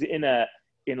he's in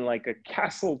like a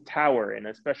castle tower in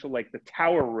a special, like the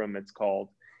tower room it's called,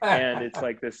 and it's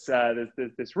like this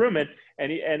room,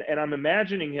 and I'm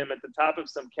imagining him at the top of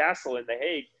some castle in The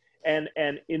Hague, and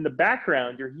in the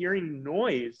background you're hearing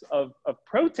noise of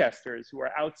protesters who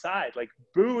are outside, like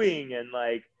booing and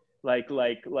like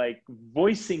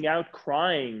voicing out,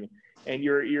 crying, and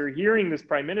you're hearing this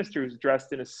prime minister who's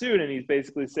dressed in a suit, and he's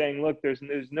basically saying, look, there's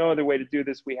no other way to do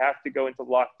this. We have to go into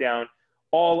lockdown.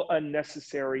 All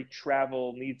unnecessary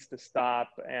travel needs to stop,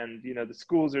 and you know the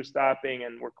schools are stopping,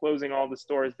 and we're closing all the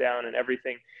stores down and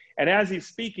everything. And as he's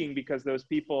speaking, because those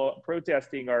people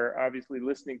protesting are obviously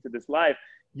listening to this live,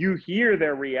 you hear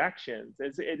their reactions.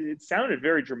 It sounded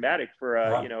very dramatic for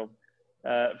Uh-huh. you know,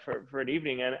 for an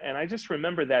evening. And I just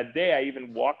remember that day I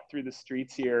even walked through the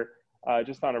streets here,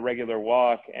 just on a regular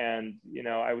walk, and you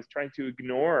know I was trying to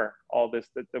ignore all this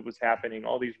that was happening,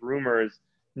 all these rumors,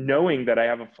 knowing that I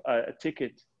have a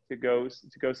ticket to go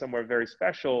somewhere very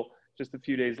special just a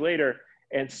few days later,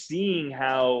 and seeing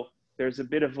how there's a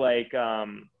bit of like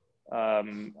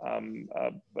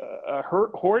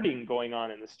hoarding going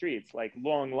on in the streets, like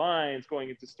long lines going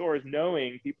into stores,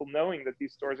 knowing people knowing that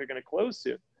these stores are going to close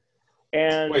soon, Wait,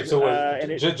 and so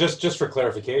and it just for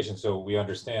clarification, so we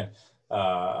understand,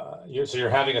 so you're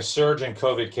having a surge in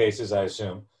COVID cases, I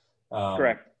assume, um,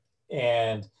 correct.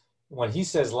 and when he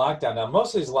says lockdown, now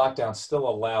most of these lockdowns still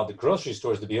allow the grocery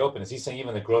stores to be open. Is he saying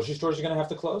even the grocery stores are going to have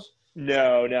to close?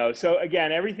 No, no. So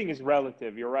again, everything is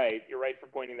relative. You're right. You're right for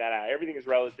pointing that out. Everything is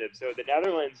relative. So the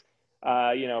Netherlands,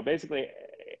 you know, basically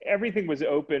everything was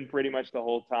open pretty much the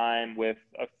whole time, with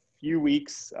a few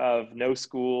weeks of no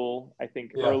school, I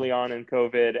think Yeah. early on in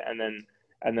COVID, and then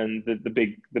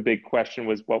the big question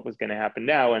was what was going to happen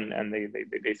now, and they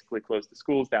basically closed the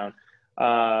schools down.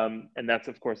 And that's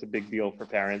of course a big deal for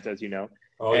parents, as you know.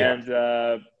 Oh yeah.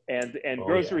 And Oh yeah.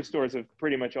 grocery stores have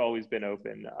pretty much always been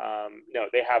open. No,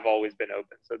 they have always been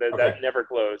open, so that Okay. never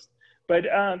closed. But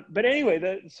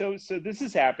anyway, so this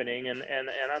is happening, and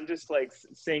I'm just like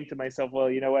saying to myself, well,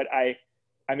 you know what, I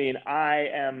mean,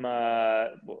 I'm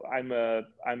a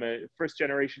first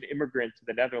generation immigrant to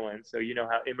the Netherlands, so you know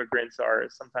how immigrants are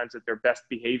sometimes at their best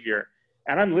behavior.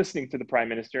 And I'm listening to the prime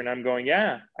minister, and I'm going,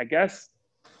 yeah, I guess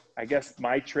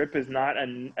my trip is not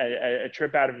a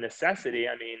trip out of necessity.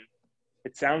 I mean,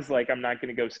 it sounds like I'm not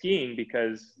going to go skiing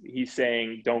because he's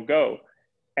saying don't go.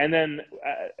 And then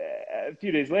a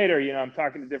few days later, you know, I'm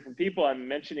talking to different people. I'm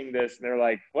mentioning this, and they're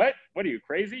like, "What? What are you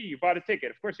crazy? You bought a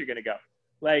ticket. Of course you're going to go."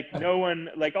 Like no one,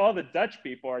 like all the Dutch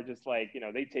people are just like, you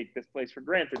know, they take this place for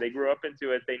granted. They grew up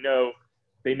into it. They know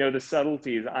the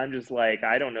subtleties. I'm just like,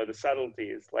 I don't know the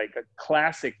subtleties. Like a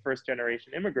classic first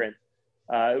generation immigrant.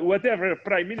 Whatever the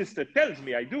prime minister tells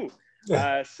me, I do.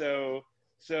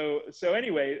 So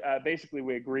anyway, basically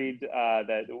we agreed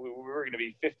that we were going to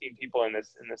be 15 people in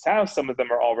this house. Some of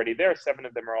them are already there. 7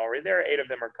 of them are already there. 8 of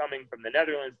them are coming from the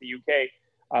Netherlands, the UK.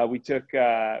 We took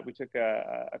a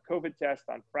COVID test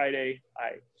on Friday.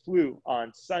 I flew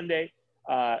on Sunday.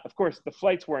 Of course, the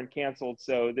flights weren't canceled,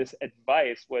 so this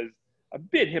advice was a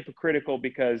bit hypocritical,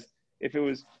 because if it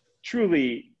was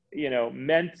truly, you know,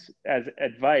 meant as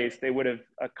advice, they would have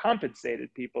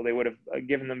compensated people. They would have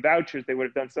given them vouchers. They would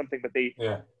have done something, but they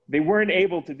weren't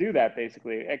able to do that.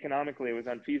 Basically, economically, it was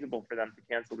unfeasible for them to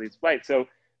cancel these flights. So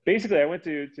basically, I went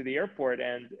to the airport,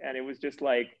 and it was just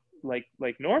like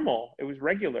normal. It was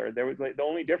regular. There was like, the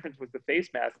only difference was the face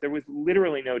mask. There was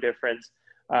literally no difference.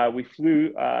 I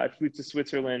flew to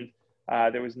Switzerland.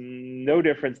 There was no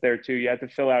difference there too. You had to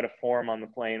fill out a form on the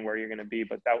plane where you're going to be,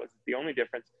 but that was the only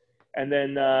difference. And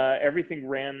then everything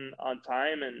ran on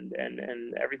time, and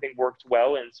everything worked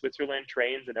well in Switzerland,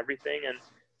 trains and everything. And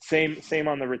same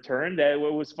on the return.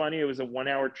 What was funny, it was a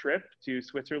 1-hour trip to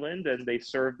Switzerland, and they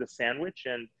served a sandwich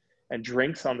and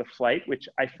drinks on the flight, which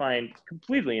I find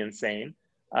completely insane.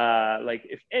 Like,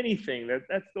 if anything,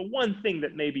 that's the one thing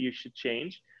that maybe you should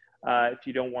change if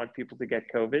you don't want people to get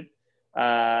COVID.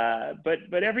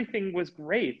 But everything was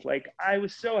great. Like, I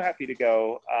was so happy to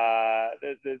go.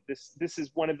 This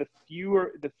is one of the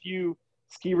few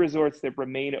ski resorts that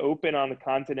remain open on the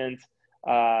continent.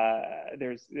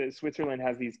 Switzerland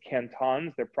has these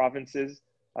cantons, they're provinces.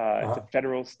 It's a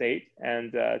federal state,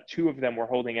 and 2 of them were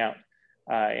holding out.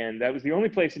 And that was the only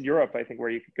place in Europe, I think, where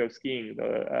you could go skiing,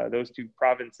 those 2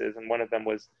 provinces. And one of them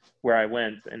was where I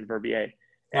went, in Verbier.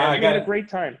 And we had a great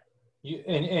time.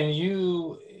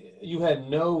 You had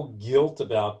no guilt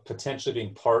about potentially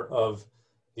being part of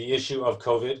the issue of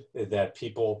COVID, that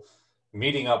people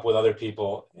meeting up with other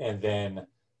people and then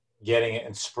getting it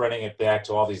and spreading it back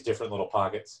to all these different little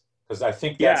pockets? Because I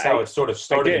think that's how it sort of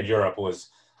started in Europe, was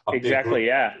a big group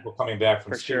of people coming back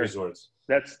from ski resorts.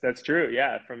 That's true.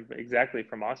 Yeah,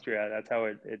 from Austria. That's how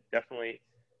it definitely,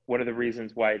 one of the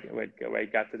reasons why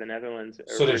it got to the Netherlands.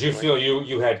 So did you feel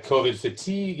you had COVID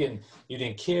fatigue and you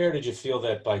didn't care? Did you feel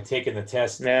that by taking the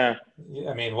test? Yeah.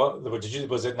 I mean,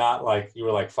 was it not like you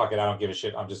were like, fuck it, I don't give a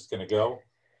shit, I'm just going to go?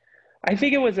 I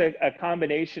think it was a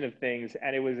combination of things,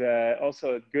 and it was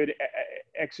also a good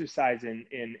exercise in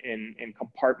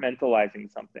compartmentalizing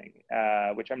something,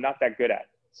 which I'm not that good at.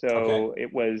 So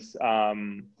it was,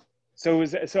 so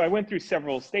I went through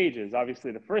several stages.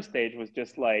 Obviously, the first stage was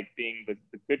just like being the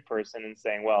good person and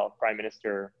saying, well, prime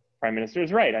minister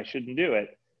is right, I shouldn't do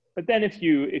it. But then if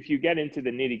you get into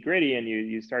the nitty gritty and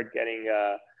you start getting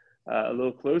a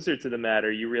little closer to the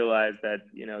matter, you realize that,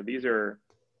 you know,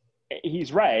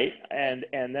 he's right. And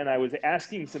then I was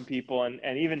asking some people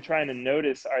and even trying to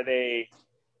notice, are they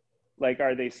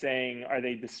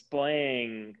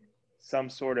displaying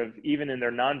some sort of, even in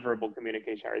their nonverbal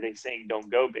communication, are they saying don't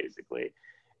go, basically?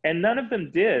 And none of them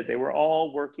did. They were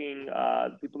all working.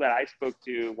 The people that I spoke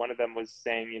to, one of them was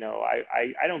saying, you know,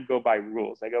 I don't go by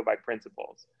rules, I go by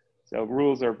principles. So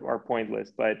rules are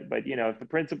pointless, but you know, if the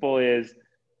principle is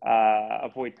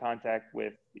avoid contact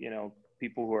with, you know,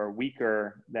 people who are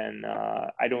weaker, then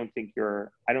I don't think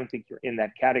you're in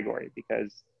that category,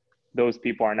 because those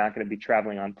people are not going to be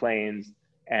traveling on planes.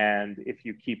 And if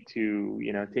you keep to,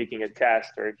 you know, taking a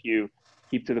test, or if you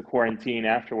keep to the quarantine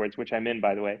afterwards, which I'm in,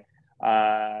 by the way,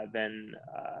 then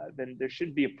there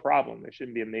shouldn't be a problem. There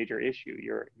shouldn't be a major issue.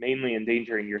 You're mainly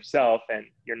endangering yourself, and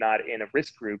you're not in a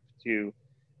risk group to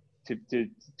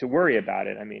worry about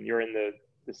it. I mean, you're in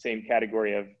the same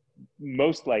category of,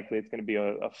 most likely it's going to be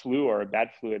a flu or a bad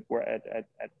flu at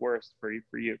worst for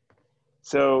you.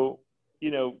 So, you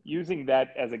know, using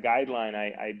that as a guideline,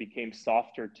 I became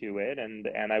softer to it, and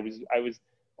I was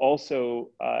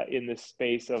also in this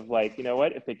space of like, you know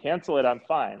what, if they cancel it, I'm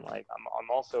fine. Like I'm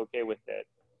also okay with it.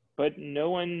 But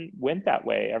no one went that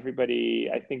way. Everybody,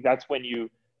 I think that's when you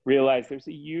realize there's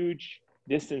a huge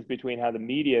distance between how the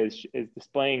media is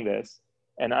displaying this.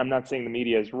 And I'm not saying the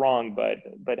media is wrong,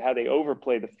 but how they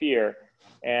overplay the fear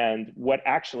and what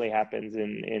actually happens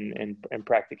in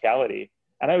practicality.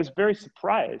 And I was very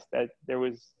surprised that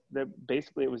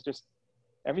basically it was just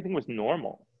everything was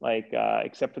normal, like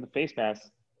except for the face masks.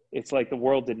 It's like the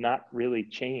world did not really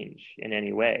change in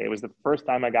any way. It was the first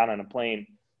time I got on a plane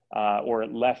or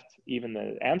left even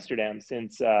the Amsterdam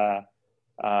since end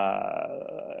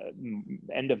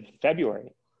of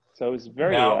February. So it was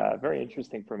very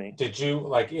interesting for me. Did you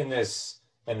like in this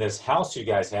house you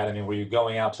guys had? I mean, were you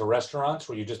going out to restaurants?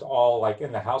 Were you just all like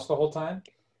in the house the whole time?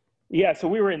 Yeah, so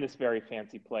we were in this very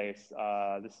fancy place.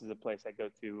 This is a place I go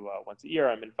to once a year.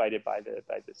 I'm invited by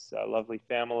this lovely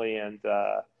family, and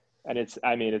it's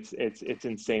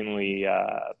insanely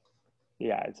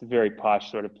it's a very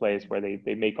posh sort of place where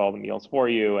they make all the meals for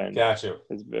you, and Gotcha.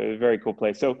 It's a very cool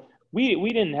place. So we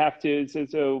didn't have to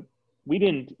so we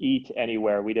didn't eat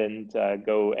anywhere. We didn't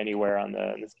go anywhere on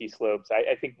the ski slopes.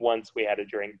 I think once we had a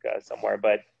drink somewhere,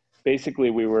 but basically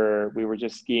we were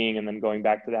just skiing and then going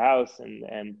back to the house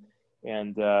and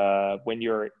when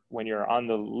you're on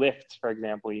the lift, for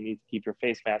example, you need to keep your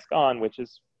face mask on, which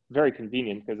is very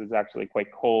convenient because it's actually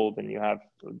quite cold and you have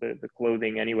the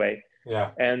clothing anyway.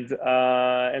 Yeah. And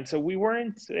so we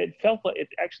weren't. It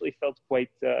actually felt quite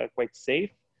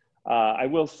safe. I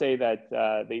will say that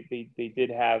they did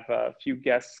have a few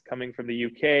guests coming from the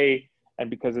UK, and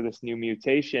because of this new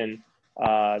mutation,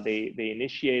 they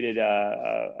initiated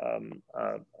a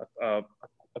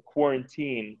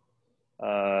quarantine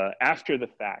after the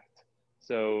fact.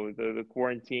 So the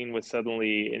quarantine was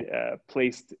suddenly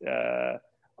placed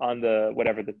on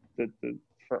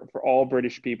for all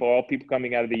British people, all people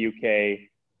coming out of the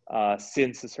UK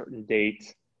since a certain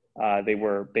date. They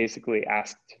were basically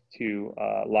asked to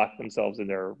lock themselves in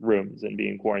their rooms and be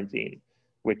in quarantine,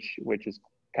 which is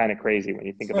kind of crazy when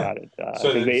you think about it.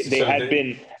 They had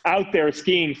been out there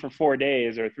skiing for 4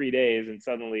 days or 3 days, and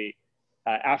suddenly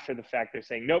after the fact, they're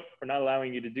saying, nope, we're not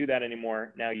allowing you to do that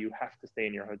anymore. Now you have to stay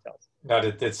in your hotels. Now,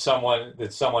 did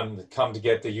someone come to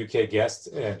get the UK guests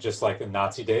just like in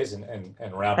Nazi days and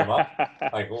round them up?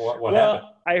 Like what happened?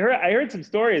 I heard some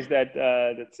stories that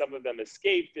some of them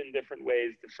escaped in different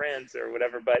ways to France or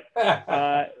whatever. But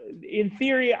in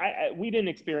theory, we didn't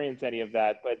experience any of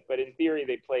that. But in theory,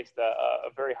 they placed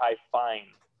a very high fine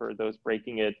for those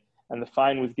breaking it, and the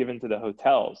fine was given to the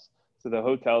hotels. So the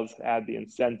hotels had the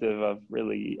incentive of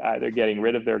really either getting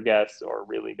rid of their guests or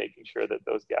really making sure that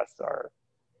those guests are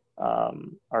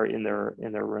in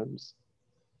their rooms.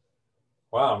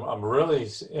 Wow, I'm really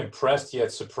impressed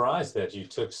yet surprised that you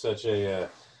took such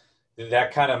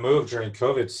that kind of move during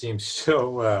COVID. Seems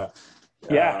so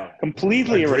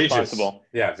completely egregious. Irresponsible.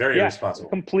 Yeah, very irresponsible.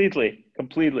 Completely.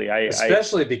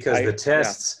 Especially because the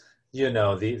tests,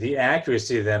 the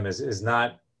accuracy of them is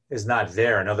not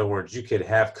there. In other words, you could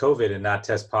have COVID and not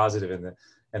test positive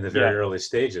in the very early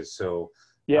stages. So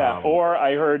or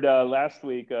I heard last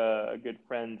week a good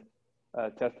friend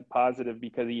tested positive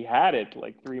because he had it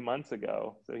like 3 months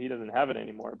ago, so he doesn't have it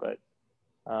anymore. But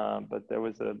there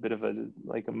was a bit of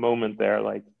a moment there,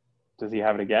 like, does he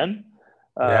have it again?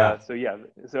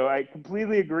 So I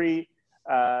completely agree.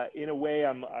 In a way,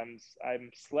 I'm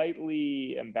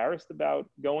slightly embarrassed about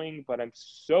going, but I'm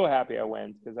so happy I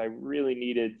went because I really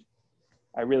needed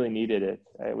it.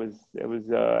 It was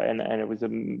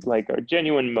a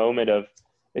genuine moment of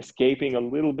escaping a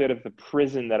little bit of the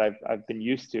prison that I've been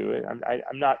used to.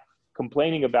 I'm not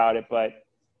complaining about it, but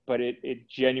it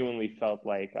genuinely felt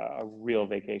like a real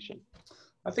vacation.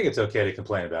 I think it's okay to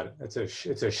complain about it. It's a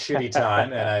shitty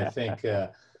time, and I think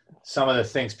some of the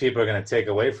things people are going to take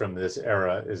away from this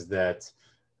era is that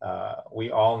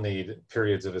we all need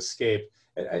periods of escape.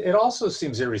 It also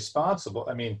seems irresponsible.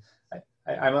 I mean,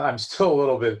 I'm still a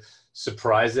little bit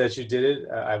surprised that you did it,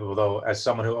 although as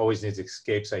someone who always needs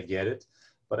escapes, I get it.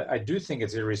 But I do think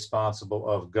it's irresponsible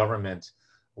of government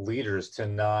leaders to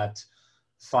not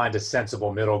find a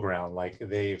sensible middle ground. Like,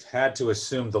 they've had to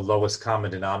assume the lowest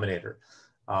common denominator.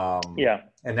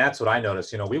 And that's what I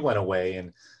noticed. We went away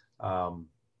and,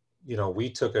 we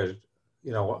took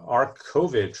our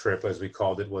COVID trip, as we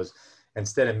called it, was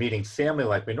instead of meeting family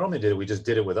like we normally did, we just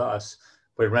did it with us.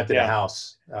 We rented a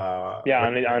house. On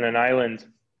an island.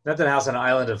 Rented a house on an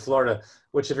island in Florida,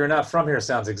 which if you're not from here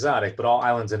sounds exotic, but all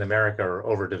islands in America are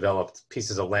overdeveloped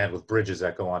pieces of land with bridges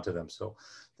that go onto them. So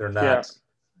they're not,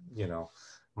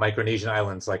 Micronesian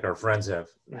islands like our friends have.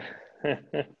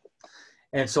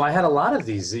 And so I had a lot of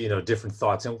these, different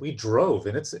thoughts, and we drove,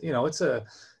 and it's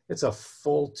a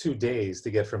full 2 days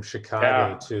to get from Chicago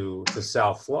Yeah. to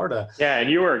South Florida. Yeah. And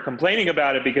you were complaining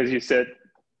about it because you said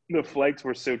the flights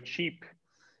were so cheap.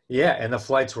 Yeah, and the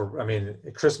flights were, I mean,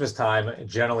 at Christmas time,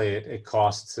 generally it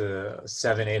costs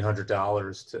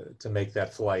 $700-800 to make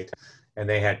that flight. And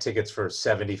they had tickets for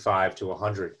 75 to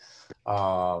 100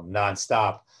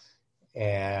 nonstop.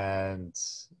 And,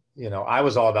 I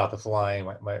was all about the flying.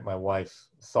 My wife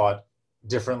thought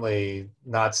differently,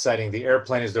 not citing the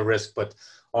airplane as the risk, but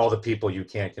all the people you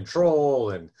can't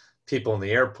control and people in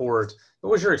the airport.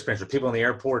 What was your experience with people in the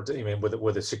airport? I mean,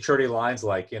 were the security lines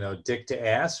like, dick to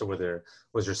ass, or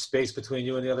was there space between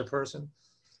you and the other person?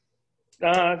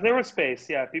 There was space.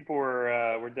 Yeah. People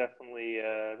were definitely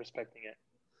respecting it.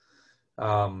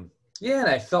 Yeah, and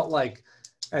I felt like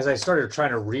as I started trying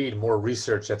to read more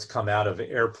research that's come out of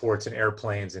airports and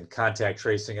airplanes and contact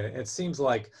tracing, and it seems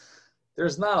like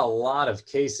there's not a lot of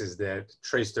cases that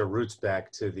trace their roots back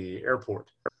to the airport.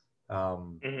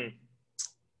 Hmm.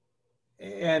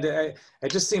 And it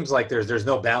just seems like there's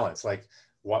no balance. Like,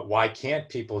 why can't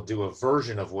people do a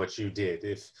version of what you did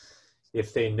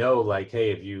if they know, like,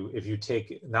 hey, if you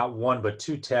take not one but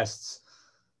two tests,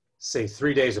 say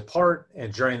 3 days apart,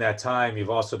 and during that time you've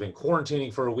also been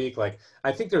quarantining for a week. Like,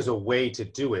 I think there's a way to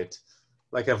do it,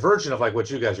 like a version of like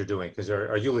what you guys are doing. Because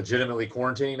are you legitimately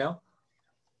quarantining now?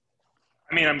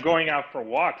 I mean, I'm going out for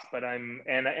walks, but I'm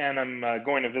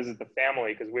going to visit the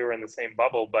family because we were in the same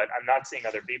bubble, but I'm not seeing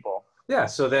other people Yeah.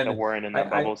 So that then weren't in I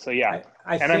that bubble. So yeah,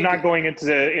 I and I'm think. not going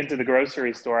into the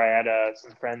grocery store. I had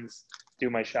some friends do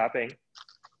my shopping.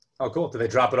 Oh, cool. Do they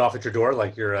drop it off at your door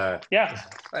like you're Yeah,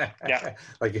 yeah,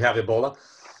 like you have Ebola?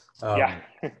 yeah,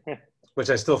 Um, which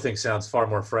I still think sounds far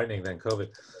more frightening than COVID.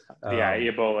 yeah. Um,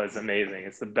 Ebola is amazing.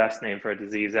 It's the best name for a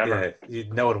disease ever. yeah,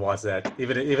 no one wants that,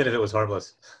 even if it was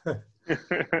harmless.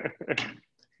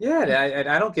 Yeah, and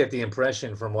I don't get the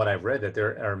impression from what I've read that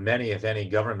there are many, if any,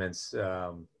 governments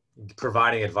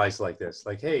providing advice like this.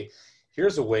 Like, hey,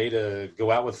 here's a way to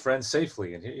go out with friends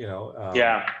safely, and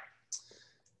Yeah,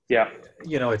 yeah.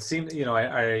 it seemed,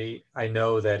 I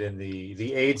know that in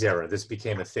the AIDS era, this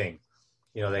became a thing.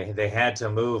 They had to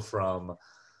move from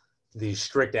the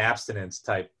strict abstinence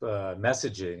type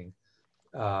messaging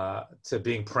to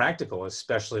being practical,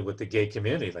 especially with the gay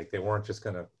community. Like, they weren't just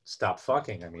going to stop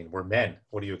fucking. I mean, we're men.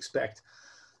 What do you expect?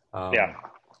 Yeah.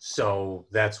 So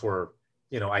that's where,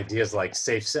 ideas like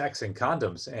safe sex and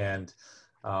condoms and,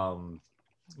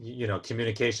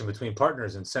 communication between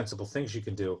partners and sensible things you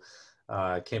can do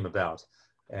came about.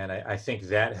 And I think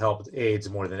that helped AIDS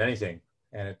more than anything.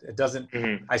 And it doesn't,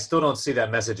 Hmm. I still don't see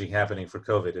that messaging happening for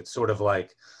COVID. It's sort of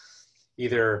like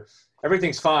either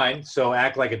everything's fine, so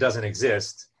act like it doesn't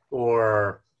exist,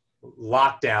 or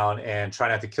lockdown and try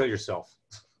not to kill yourself.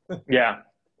 Yeah.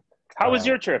 How was Uh,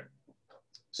 your trip?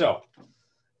 so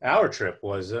our trip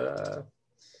was, I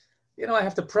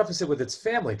have to preface it with its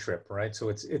family trip, right? So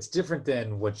it's different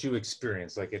than what you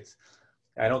experience. Like,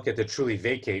 I don't get to truly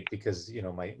vacate because,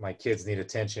 my kids need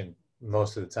attention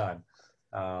most of the time.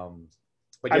 Um,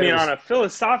 but I yet it mean, on was a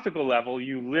philosophical level,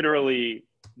 you literally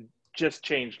just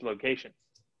changed locations.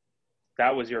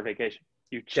 That was your vacation.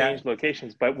 You that changed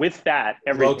locations, but with that,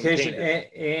 everything location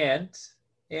changes.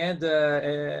 and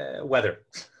weather.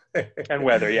 And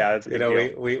weather, yeah, that's a big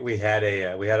deal. We had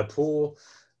a pool.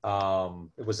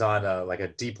 It was on like a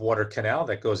deep water canal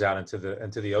that goes out into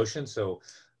the ocean. So,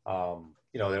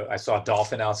 I saw a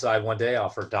dolphin outside one day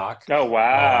off her dock. Oh,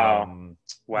 wow. I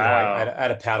Wow.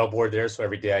 had a paddle board there, so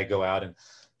every day I go out and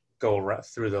go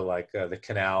through the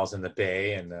canals and the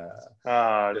bay, and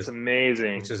Oh, it's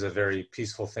amazing. which is a very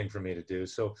peaceful thing for me to do.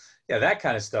 So yeah, that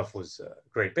kind of stuff was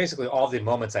great. Basically, all the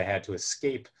moments I had to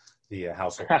escape the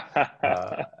household.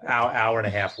 Hour and a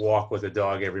half walk with a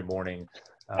dog every morning.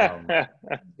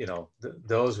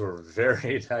 Those were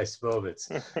very nice moments.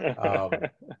 Um,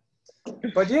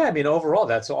 but yeah, I mean, overall,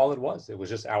 that's all it was. It was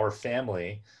just our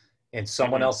family in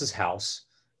someone Mhm. else's house,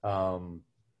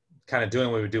 kind of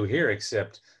doing what we do here,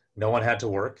 except no one had to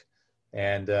work,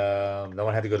 and no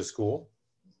one had to go to school,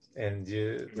 and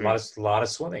Mhm. a lot of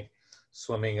swimming.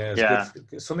 Swimming is good.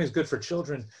 Yeah. Swimming is good for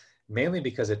children, mainly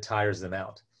because it tires them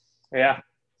out. Yeah.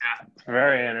 It's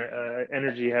very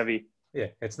energy heavy. Yeah,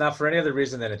 it's not for any other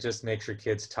reason than it just makes your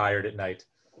kids tired at night.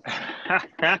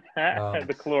 Um,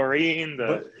 The chlorine, the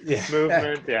but yeah,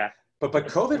 movement. Yeah. but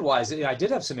COVID wise, I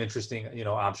did have some interesting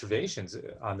observations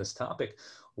on this topic.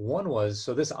 One was,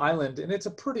 so this island, and it's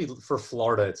a pretty, for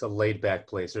Florida, it's a laid back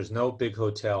place. There's no big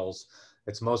hotels.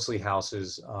 It's mostly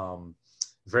houses.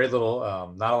 Very little,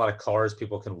 not a lot of cars.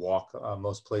 People can walk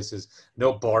most places.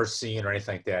 No bar scene or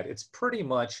anything like that. It's pretty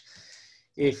much,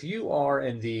 if you are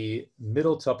in the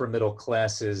middle to upper middle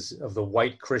classes of the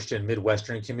white Christian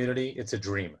Midwestern community, it's a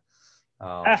dream.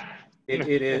 Um, it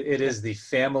is the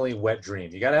family wet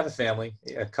dream. You got to have a family,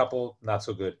 a couple, not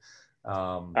so good.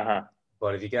 Uh-huh.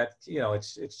 But if you got,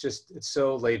 it's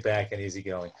so laid back and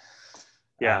easygoing.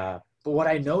 Yeah. But what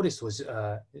I noticed was,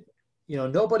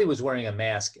 nobody was wearing a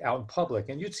mask out in public,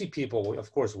 and you'd see people,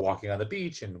 of course, walking on the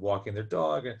beach and walking their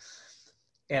dog.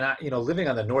 And I, living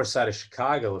on the north side of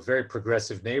Chicago, a very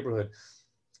progressive neighborhood.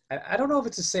 I don't know if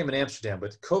it's the same in Amsterdam,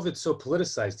 but COVID's so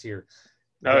politicized here.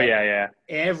 Oh yeah, yeah.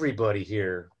 Everybody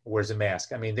here wears a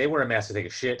mask. I mean, they wear a mask to take a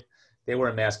shit. They wear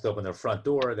a mask to open their front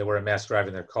door. They wear a mask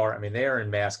driving their car. I mean, they are in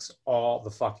masks all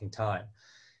the fucking time.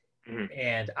 Mm-hmm.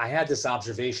 And I had this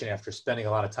observation after spending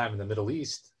a lot of time in the Middle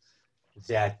East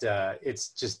that it's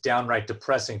just downright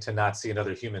depressing to not see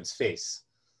another human's face.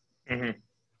 Mm-hmm.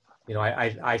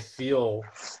 I feel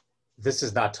this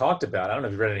is not talked about. I don't know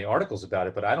if you've read any articles about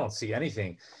it, but I don't see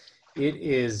anything. It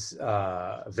is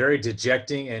very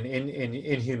dejecting and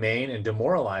inhumane and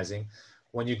demoralizing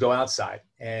when you go outside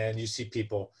and you see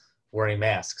people wearing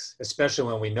masks, especially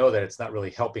when we know that it's not really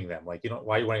helping them. Like,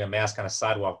 why are you wearing a mask on a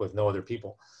sidewalk with no other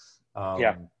people?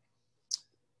 Yeah.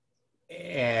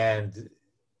 And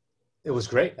it was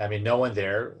great. I mean, no one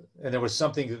there. And there was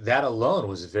something that alone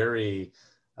was very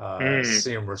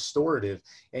seem restorative.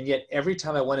 And yet every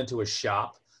time I went into a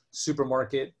shop,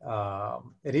 supermarket,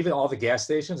 and even all the gas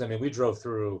stations, I mean, we drove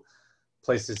through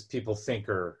places people think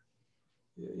are,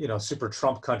 super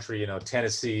Trump country,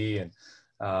 Tennessee and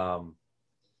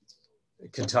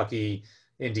Kentucky,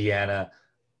 Indiana.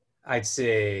 I'd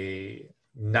say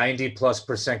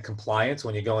 90+% compliance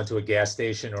when you go into a gas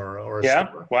station or a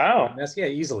store. Wow. Yeah,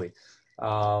 easily.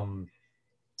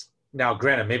 Now,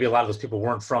 granted, maybe a lot of those people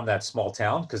weren't from that small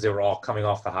town because they were all coming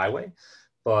off the highway.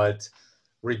 But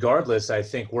regardless, I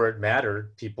think where it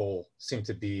mattered, people seem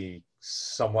to be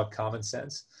somewhat common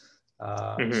sense.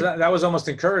 Mm-hmm. So that was almost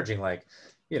encouraging. Like,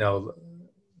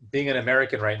 being an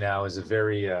American right now is it's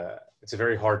a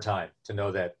very hard time to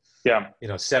know that,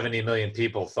 70 million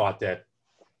people thought that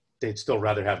they'd still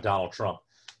rather have Donald Trump.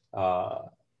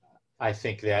 I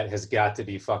think that has got to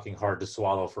be fucking hard to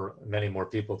swallow for many more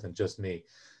people than just me.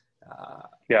 I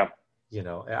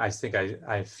think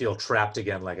I feel trapped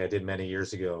again like I did many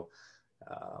years ago.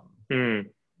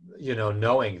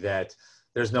 Knowing that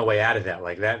there's no way out of that.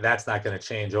 Like that's not going to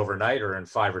change overnight or in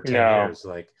 5 or 10 years.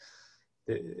 Like,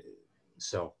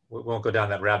 so we won't go down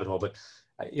that rabbit hole, but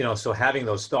so having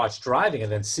those thoughts driving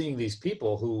and then seeing these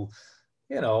people who,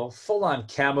 full on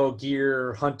camo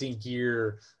gear, hunting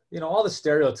gear, all the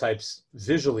stereotypes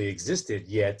visually existed,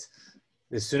 yet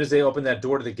as soon as they open that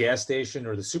door to the gas station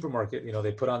or the supermarket,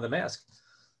 they put on the mask.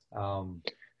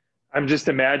 I'm just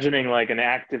imagining like an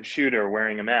active shooter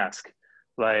wearing a mask.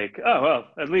 Like, oh, well,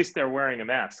 at least they're wearing a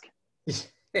mask.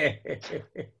 I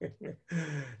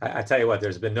tell you what,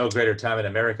 there's been no greater time in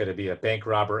America to be a bank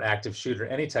robber, active shooter,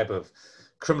 any type of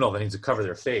criminal that needs to cover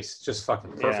their face. It's just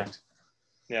fucking perfect.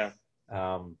 Yeah.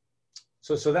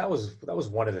 So that was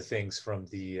one of the things from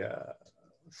the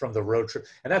road trip,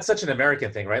 and that's such an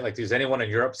American thing, right? Like, does anyone in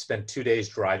Europe spend 2 days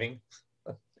driving?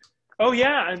 Oh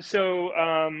yeah, and so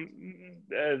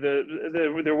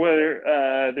there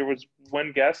was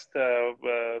one guest,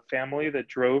 family that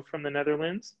drove from the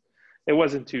Netherlands. It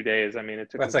wasn't 2 days. I mean, it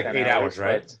took. That's like 8 hours,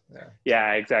 right?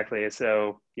 Yeah, exactly.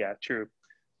 So yeah, true.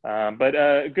 But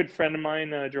a good friend of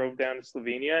mine drove down to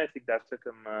Slovenia. I think that took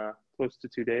him close to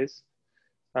 2 days.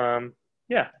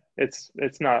 Yeah, it's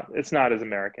not as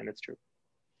American. It's true.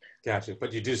 Gotcha.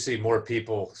 But you do see more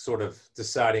people sort of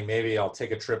deciding maybe I'll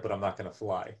take a trip, but I'm not going to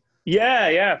fly.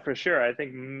 Yeah, for sure. I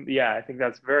think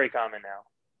that's very common now.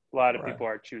 A lot of people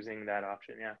are choosing that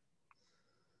option.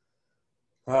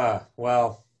 Yeah.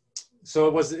 Well, so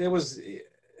it was,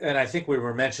 and I think we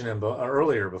were mentioning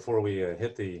earlier before we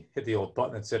hit the old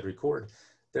button that said record.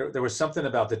 There was something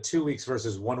about the 2 weeks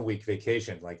versus 1 week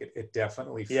vacation. Like it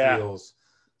definitely feels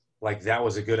like that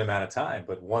was a good amount of time,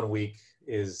 but 1 week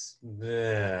is,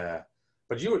 but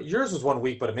yours was 1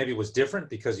 week, but maybe it was different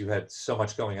because you had so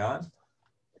much going on.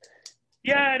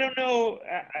 Yeah, I don't know.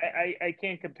 I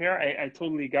can't compare. I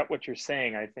totally got what you're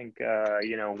saying. I think a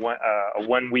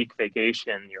 1 week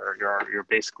vacation, you're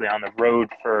basically on the road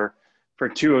for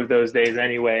 2 of those days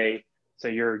anyway. So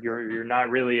you're not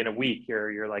really in a week.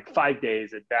 You're like 5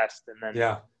 days at best, and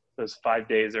then those 5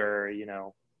 days are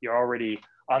you're already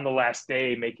on the last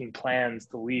day making plans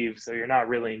to leave. So you're not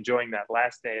really enjoying that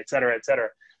last day, et cetera, et cetera.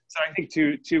 So I think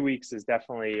 2 weeks is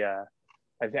definitely. I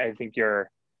think you're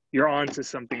on to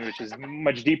something which is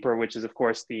much deeper, which is, of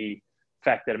course, the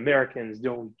fact that Americans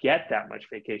don't get that much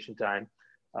vacation time.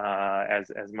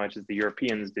 as much as the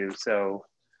Europeans do. So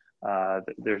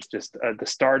there's just the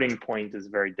starting point is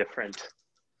very different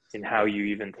in how you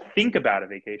even think about a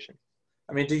vacation.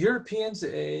 I mean, do Europeans,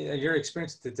 your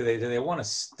experience, do they want to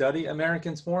study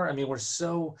Americans more? I mean, we're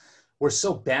so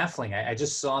baffling. I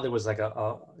just saw there was like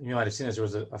you might have seen this. There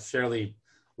was a fairly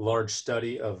large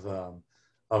study of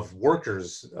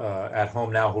workers at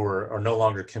home now who are no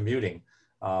longer commuting,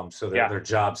 so their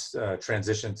jobs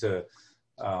transition to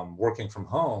working from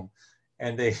home,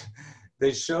 and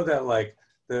they show that like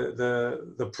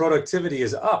the productivity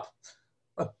is up.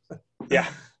 Yeah.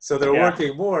 So they're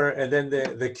working more, and then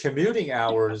the commuting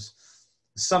hours,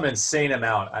 some insane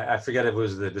amount. I forget if it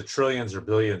was the trillions or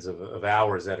billions of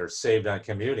hours that are saved on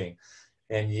commuting,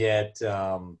 and yet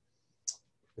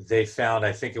they found,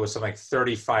 I think it was something like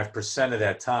 35% of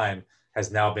that time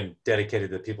has now been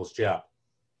dedicated to people's job.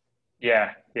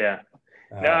 Yeah, yeah.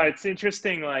 No, it's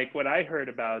interesting. Like what I heard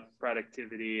about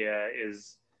productivity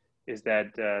is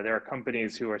that there are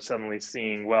companies who are suddenly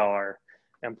seeing, well, our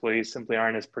employees simply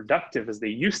aren't as productive as they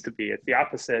used to be. It's the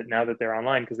opposite now that they're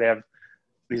online, because they have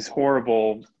these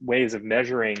horrible ways of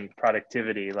measuring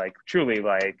productivity. Like truly,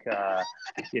 like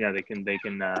they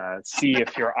can see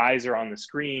if your eyes are on the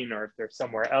screen or if they're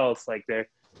somewhere else. Like they're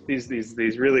these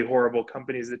really horrible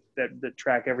companies that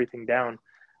track everything down.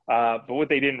 But what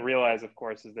they didn't realize, of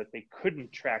course, is that they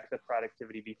couldn't track the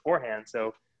productivity beforehand.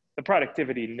 So the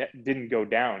productivity didn't go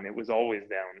down; it was always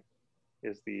down.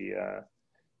 Is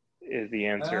the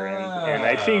answer, and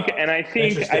I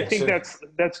think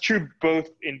that's true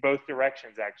in both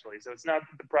directions, actually. So it's not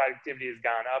that the productivity has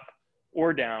gone up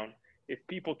or down. If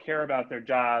people care about their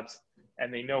jobs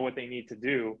and they know what they need to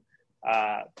do,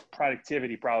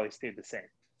 productivity probably stayed the same.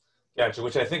 Gotcha.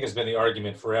 Which I think has been the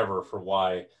argument forever for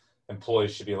why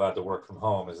employees should be allowed to work from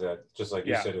home, is that, just like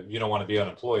you said, if you don't want to be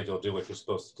unemployed, you'll do what you're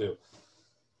supposed to do.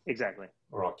 Exactly.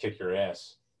 Or I'll kick your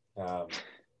ass.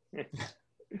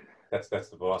 That's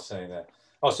the boss saying that.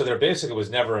 Oh, so there basically was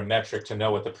never a metric to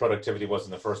know what the productivity was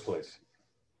in the first place.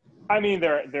 I mean,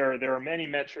 there are many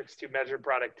metrics to measure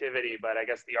productivity, but I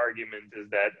guess the argument is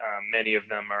that many of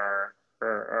them are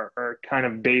kind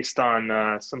of based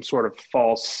on some sort of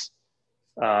false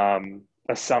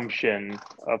assumption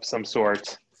of some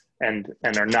sort, and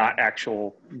are not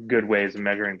actual good ways of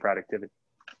measuring productivity.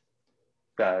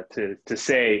 To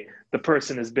say the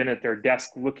person has been at their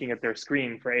desk looking at their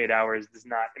screen for 8 hours does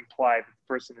not imply that the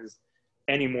person is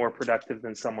any more productive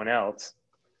than someone else.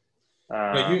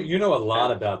 Now, you know a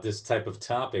lot about this type of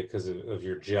topic because of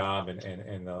your job and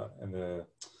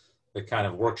the kind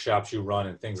of workshops you run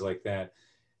and things like that.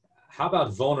 How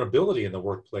about vulnerability in the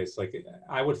workplace? Like,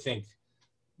 I would think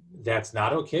that's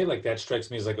not okay. Like, that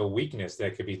strikes me as like a weakness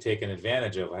that could be taken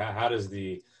advantage of. How does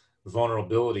the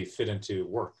vulnerability fit into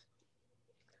work?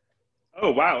 Oh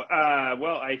wow!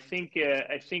 Well, I think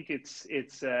it's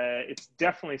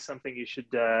definitely something you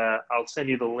should. I'll send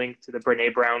you the link to the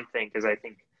Brene Brown thing, because I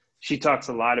think she talks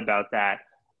a lot about that.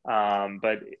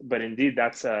 But indeed,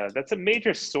 that's a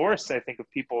major source, I think, of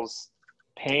people's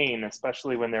pain,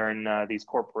 especially when they're in these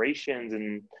corporations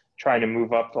and trying to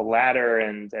move up the ladder,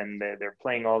 and they're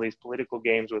playing all these political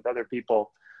games with other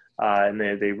people, and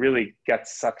they really get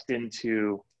sucked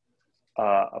into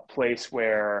a place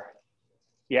where,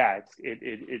 yeah,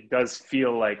 it does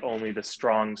feel like only the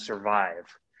strong survive,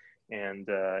 and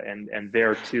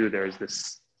there too, there's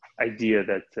this idea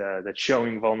that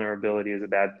showing vulnerability is a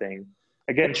bad thing.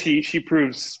 Again, she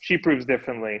proves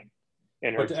differently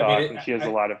in her talk, I mean, and she has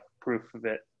a lot of proof of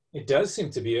it. It does seem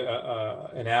to be a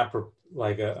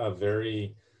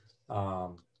very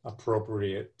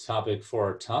appropriate topic for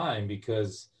our time,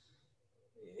 because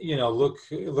look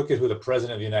at who the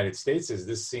president of the United States is.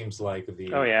 This seems like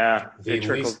it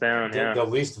trickles down. The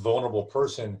least vulnerable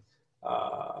person,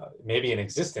 maybe in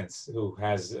existence, who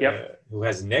has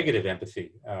negative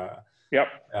empathy.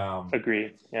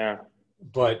 Agreed. Yeah.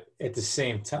 But at the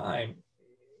same time,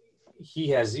 he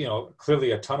has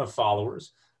clearly a ton of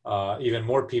followers, even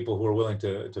more people who are willing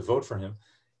to vote for him,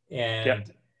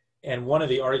 and one of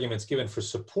the arguments given for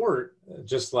support,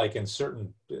 just like in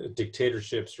certain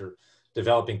dictatorships or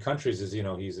developing countries, is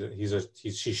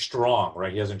she's strong,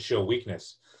 right? He doesn't show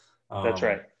weakness. That's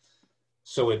right.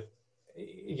 So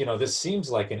this seems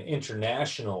like an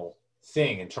international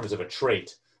thing in terms of a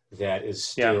trait that is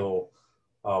still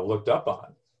looked up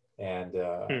on, and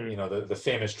the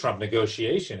famous Trump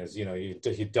negotiation is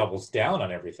he doubles down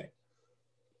on everything.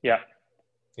 Yeah.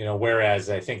 Whereas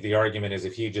I think the argument is,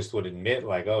 if he just would admit,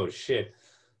 like, oh shit,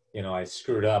 I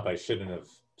screwed up, I shouldn't have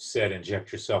said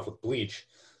inject yourself with bleach.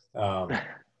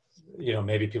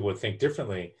 Maybe people would think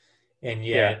differently. And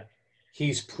yet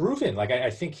he's proven, like, I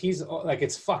think he's like,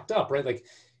 it's fucked up, right?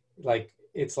 Like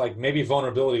it's like maybe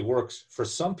vulnerability works for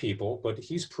some people, but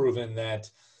he's proven that,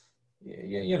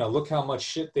 you know, look how much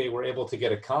shit they were able to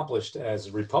get accomplished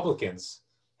as Republicans,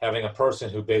 having a person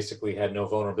who basically had no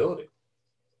vulnerability.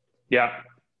 Yeah.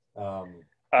 Um,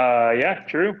 Yeah,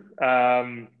 true.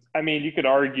 I mean, you could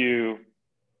argue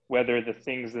whether the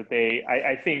things that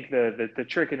I think the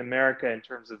trick in America in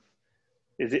terms of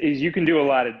is you can do a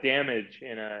lot of damage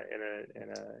in a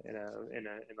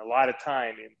lot of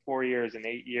time, in 4 years and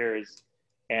 8 years,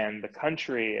 and the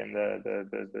country and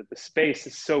the space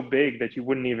is so big that you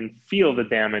wouldn't even feel the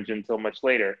damage until much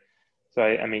later. So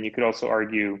I mean, you could also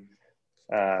argue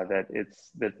that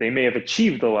they may have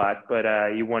achieved a lot, but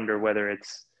you wonder whether it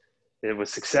was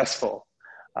successful,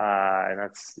 and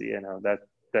that's, you know,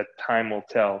 that time will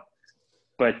tell.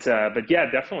 But yeah,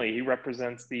 definitely he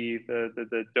represents the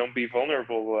don't be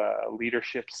vulnerable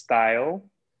leadership style,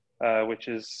 which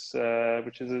is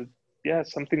a, yeah,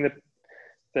 something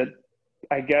that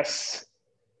I guess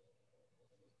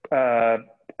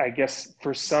I guess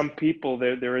for some people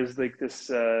there is like this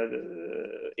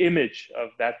image of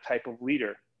that type of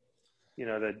leader, you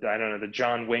know, that, I don't know, the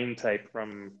John Wayne type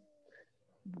from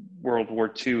World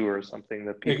War II or something,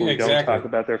 the people who don't exactly. talk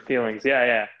about their feelings. Yeah,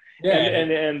 yeah. Yeah.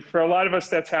 And for a lot of us,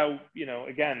 that's how, you know,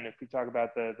 again, if we talk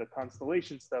about the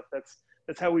constellation stuff,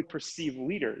 that's how we perceive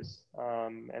leaders.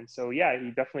 And so, yeah, he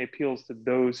definitely appeals to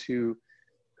those who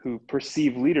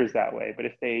perceive leaders that way. But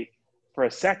if they, for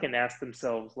a second, ask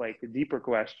themselves like a deeper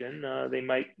question, they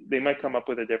might come up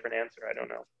with a different answer. I don't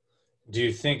know. Do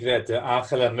you think that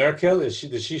Angela Merkel,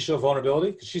 does she show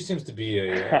vulnerability? Because she seems to be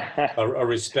a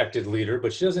respected leader,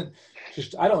 but she doesn't.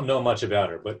 I don't know much about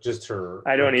her, but just I her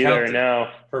don't either. counter, No.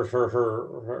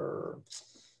 her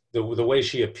the way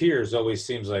she appears always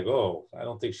seems like, oh, I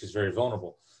don't think she's very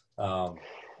vulnerable.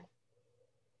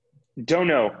 Don't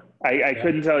know. I Yeah.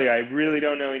 couldn't tell you. I really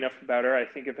don't know enough about her. I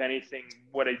think if anything,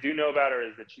 what I do know about her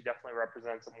is that she definitely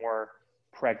represents a more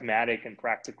pragmatic and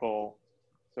practical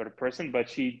sort of person, but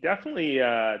she definitely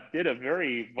did a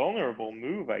very vulnerable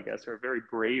move, I guess, or a very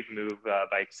brave move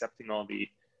by accepting all the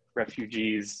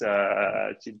refugees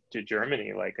to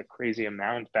Germany, like a crazy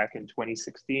amount back in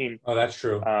 2016. Oh, that's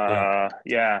true. Yeah.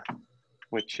 Yeah,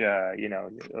 which, you know,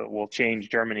 will change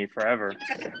Germany forever.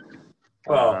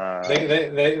 Well,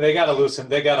 they got to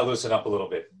loosen up a little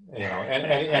bit, you know. And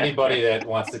anybody that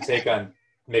wants to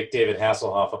make David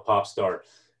Hasselhoff a pop star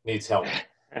needs help.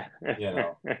 You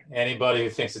know, anybody who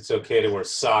thinks it's okay to wear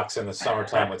socks in the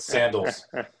summertime with sandals,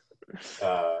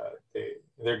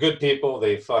 they're good people.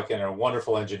 They fucking are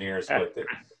wonderful engineers, but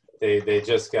they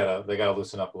just gotta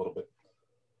loosen up a little bit.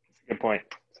 Good point.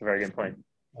 It's a very good point.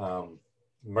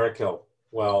 Merkel,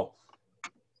 well,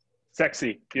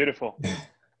 sexy, beautiful.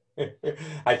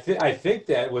 I think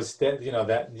that was that, you know,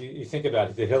 that you think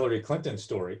about the Hillary Clinton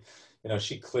story, you know,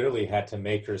 she clearly had to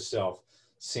make herself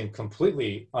seem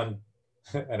completely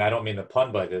and I don't mean the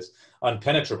pun by this,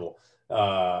 unpenetrable.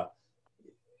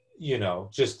 You know,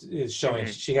 just showing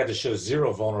she had to show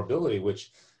zero vulnerability,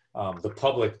 which the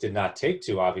public did not take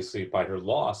to, obviously, by her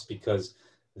loss, because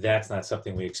that's not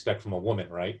something we expect from a woman,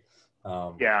 right?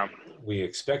 Yeah, we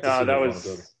expect to see that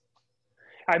vulnerability.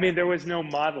 I mean, there was no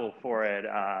model for it,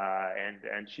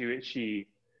 and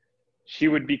she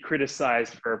would be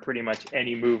criticized for pretty much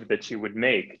any move that she would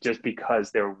make, just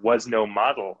because there was no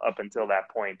model up until that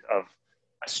point of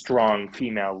a strong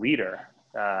female leader,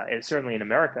 and certainly in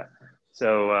America.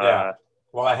 So, yeah.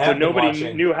 Well, I have so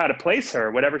nobody knew how to place her.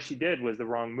 Whatever she did was the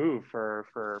wrong move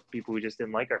for people who just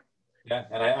didn't like her. Yeah,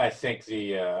 and I think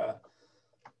the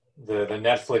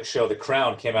Netflix show The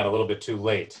Crown came out a little bit too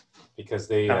late, because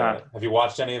they have you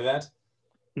watched any of that?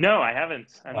 No, I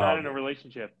haven't. I'm not in a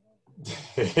relationship.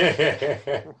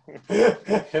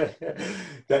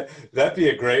 That'd be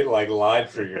a great line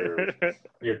for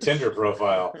your Tinder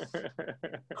profile.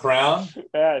 Crown?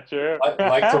 Yeah, true.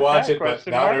 Like to watch it, but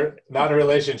not a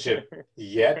relationship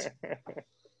yet.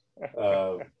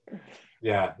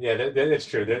 Yeah, it's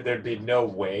true. There'd be no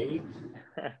way.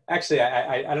 Actually,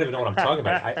 I don't even know what I'm talking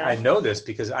about. I know this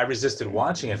because I resisted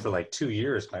watching it for like 2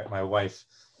 years. My wife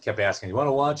kept asking, "You want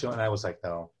to watch it?" And I was like,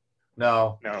 no.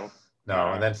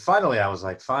 And then finally I was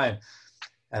like, fine.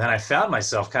 And then I found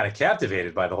myself kind of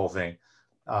captivated by the whole thing.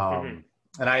 And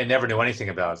I never knew anything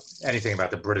about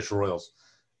the British royals.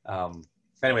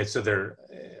 Anyway, so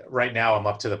right now I'm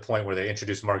up to the point where they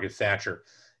introduced Margaret Thatcher,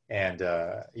 and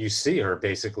you see her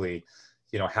basically,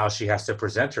 you know, how she has to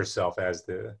present herself as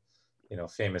the, you know,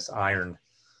 famous Iron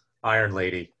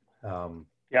Lady.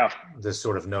 This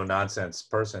sort of no nonsense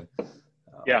person.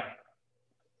 Yeah.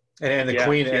 And the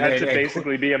Queen, she had to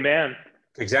basically be a man.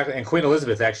 Exactly. And Queen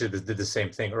Elizabeth actually did the same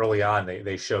thing early on.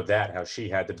 They showed that, how she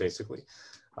had to basically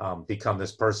become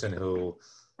this person who,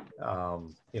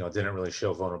 didn't really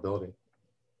show vulnerability.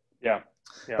 Yeah.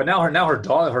 Yeah. But now her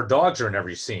dogs are in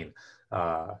every scene,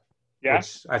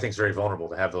 which I think is very vulnerable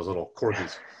to have those little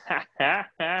corgis,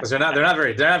 because they're not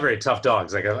very tough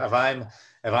dogs. Like if I'm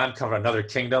coming from another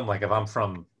kingdom, like if I'm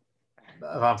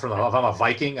a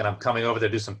Viking and I'm coming over there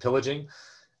to do some pillaging,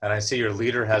 and I see your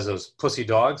leader has those pussy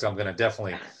dogs, I'm going to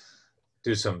definitely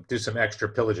do some extra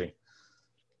pillaging.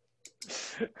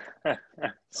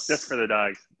 Just for the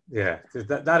dogs. Yeah,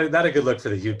 not a good look for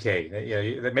the UK.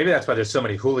 Yeah, maybe that's why there's so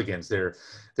many hooligans. They're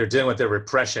dealing with their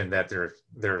repression, that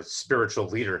their spiritual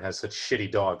leader has such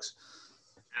shitty dogs.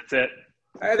 That's it.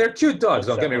 They're cute dogs,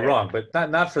 don't get me wrong, but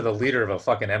not for the leader of a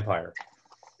fucking empire.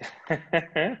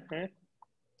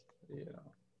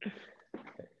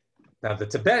 Now the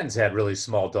Tibetans had really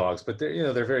small dogs, but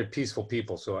they're very peaceful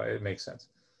people, so it makes sense.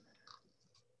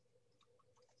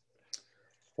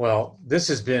 Well, this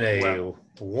has been a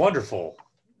wonderful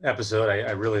episode.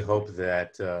 I really hope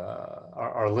that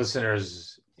our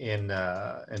listeners in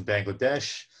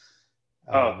Bangladesh.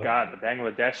 God, the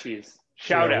Bangladeshis!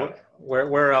 Shout out.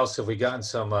 Where else have we gotten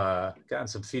some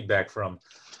feedback from?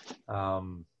 Let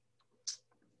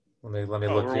me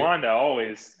look. Rwanda,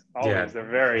 always. Yeah. They're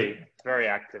very, very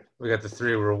active. We got the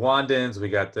 3 Rwandans. We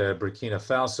got the Burkina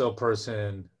Faso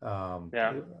person.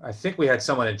 I think we had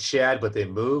someone in Chad, but they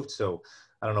moved, so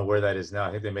I don't know where that is now.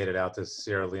 I think they made it out to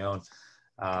Sierra Leone.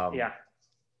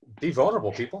 Be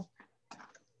vulnerable, people.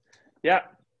 Yeah.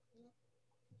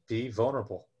 Be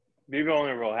vulnerable. Be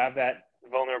vulnerable. Have that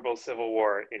vulnerable civil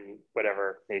war in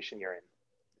whatever nation you're in.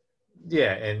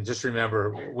 Yeah, and just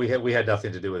remember, we had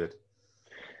nothing to do with it.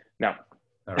 No.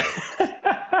 All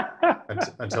right.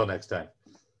 Until next time.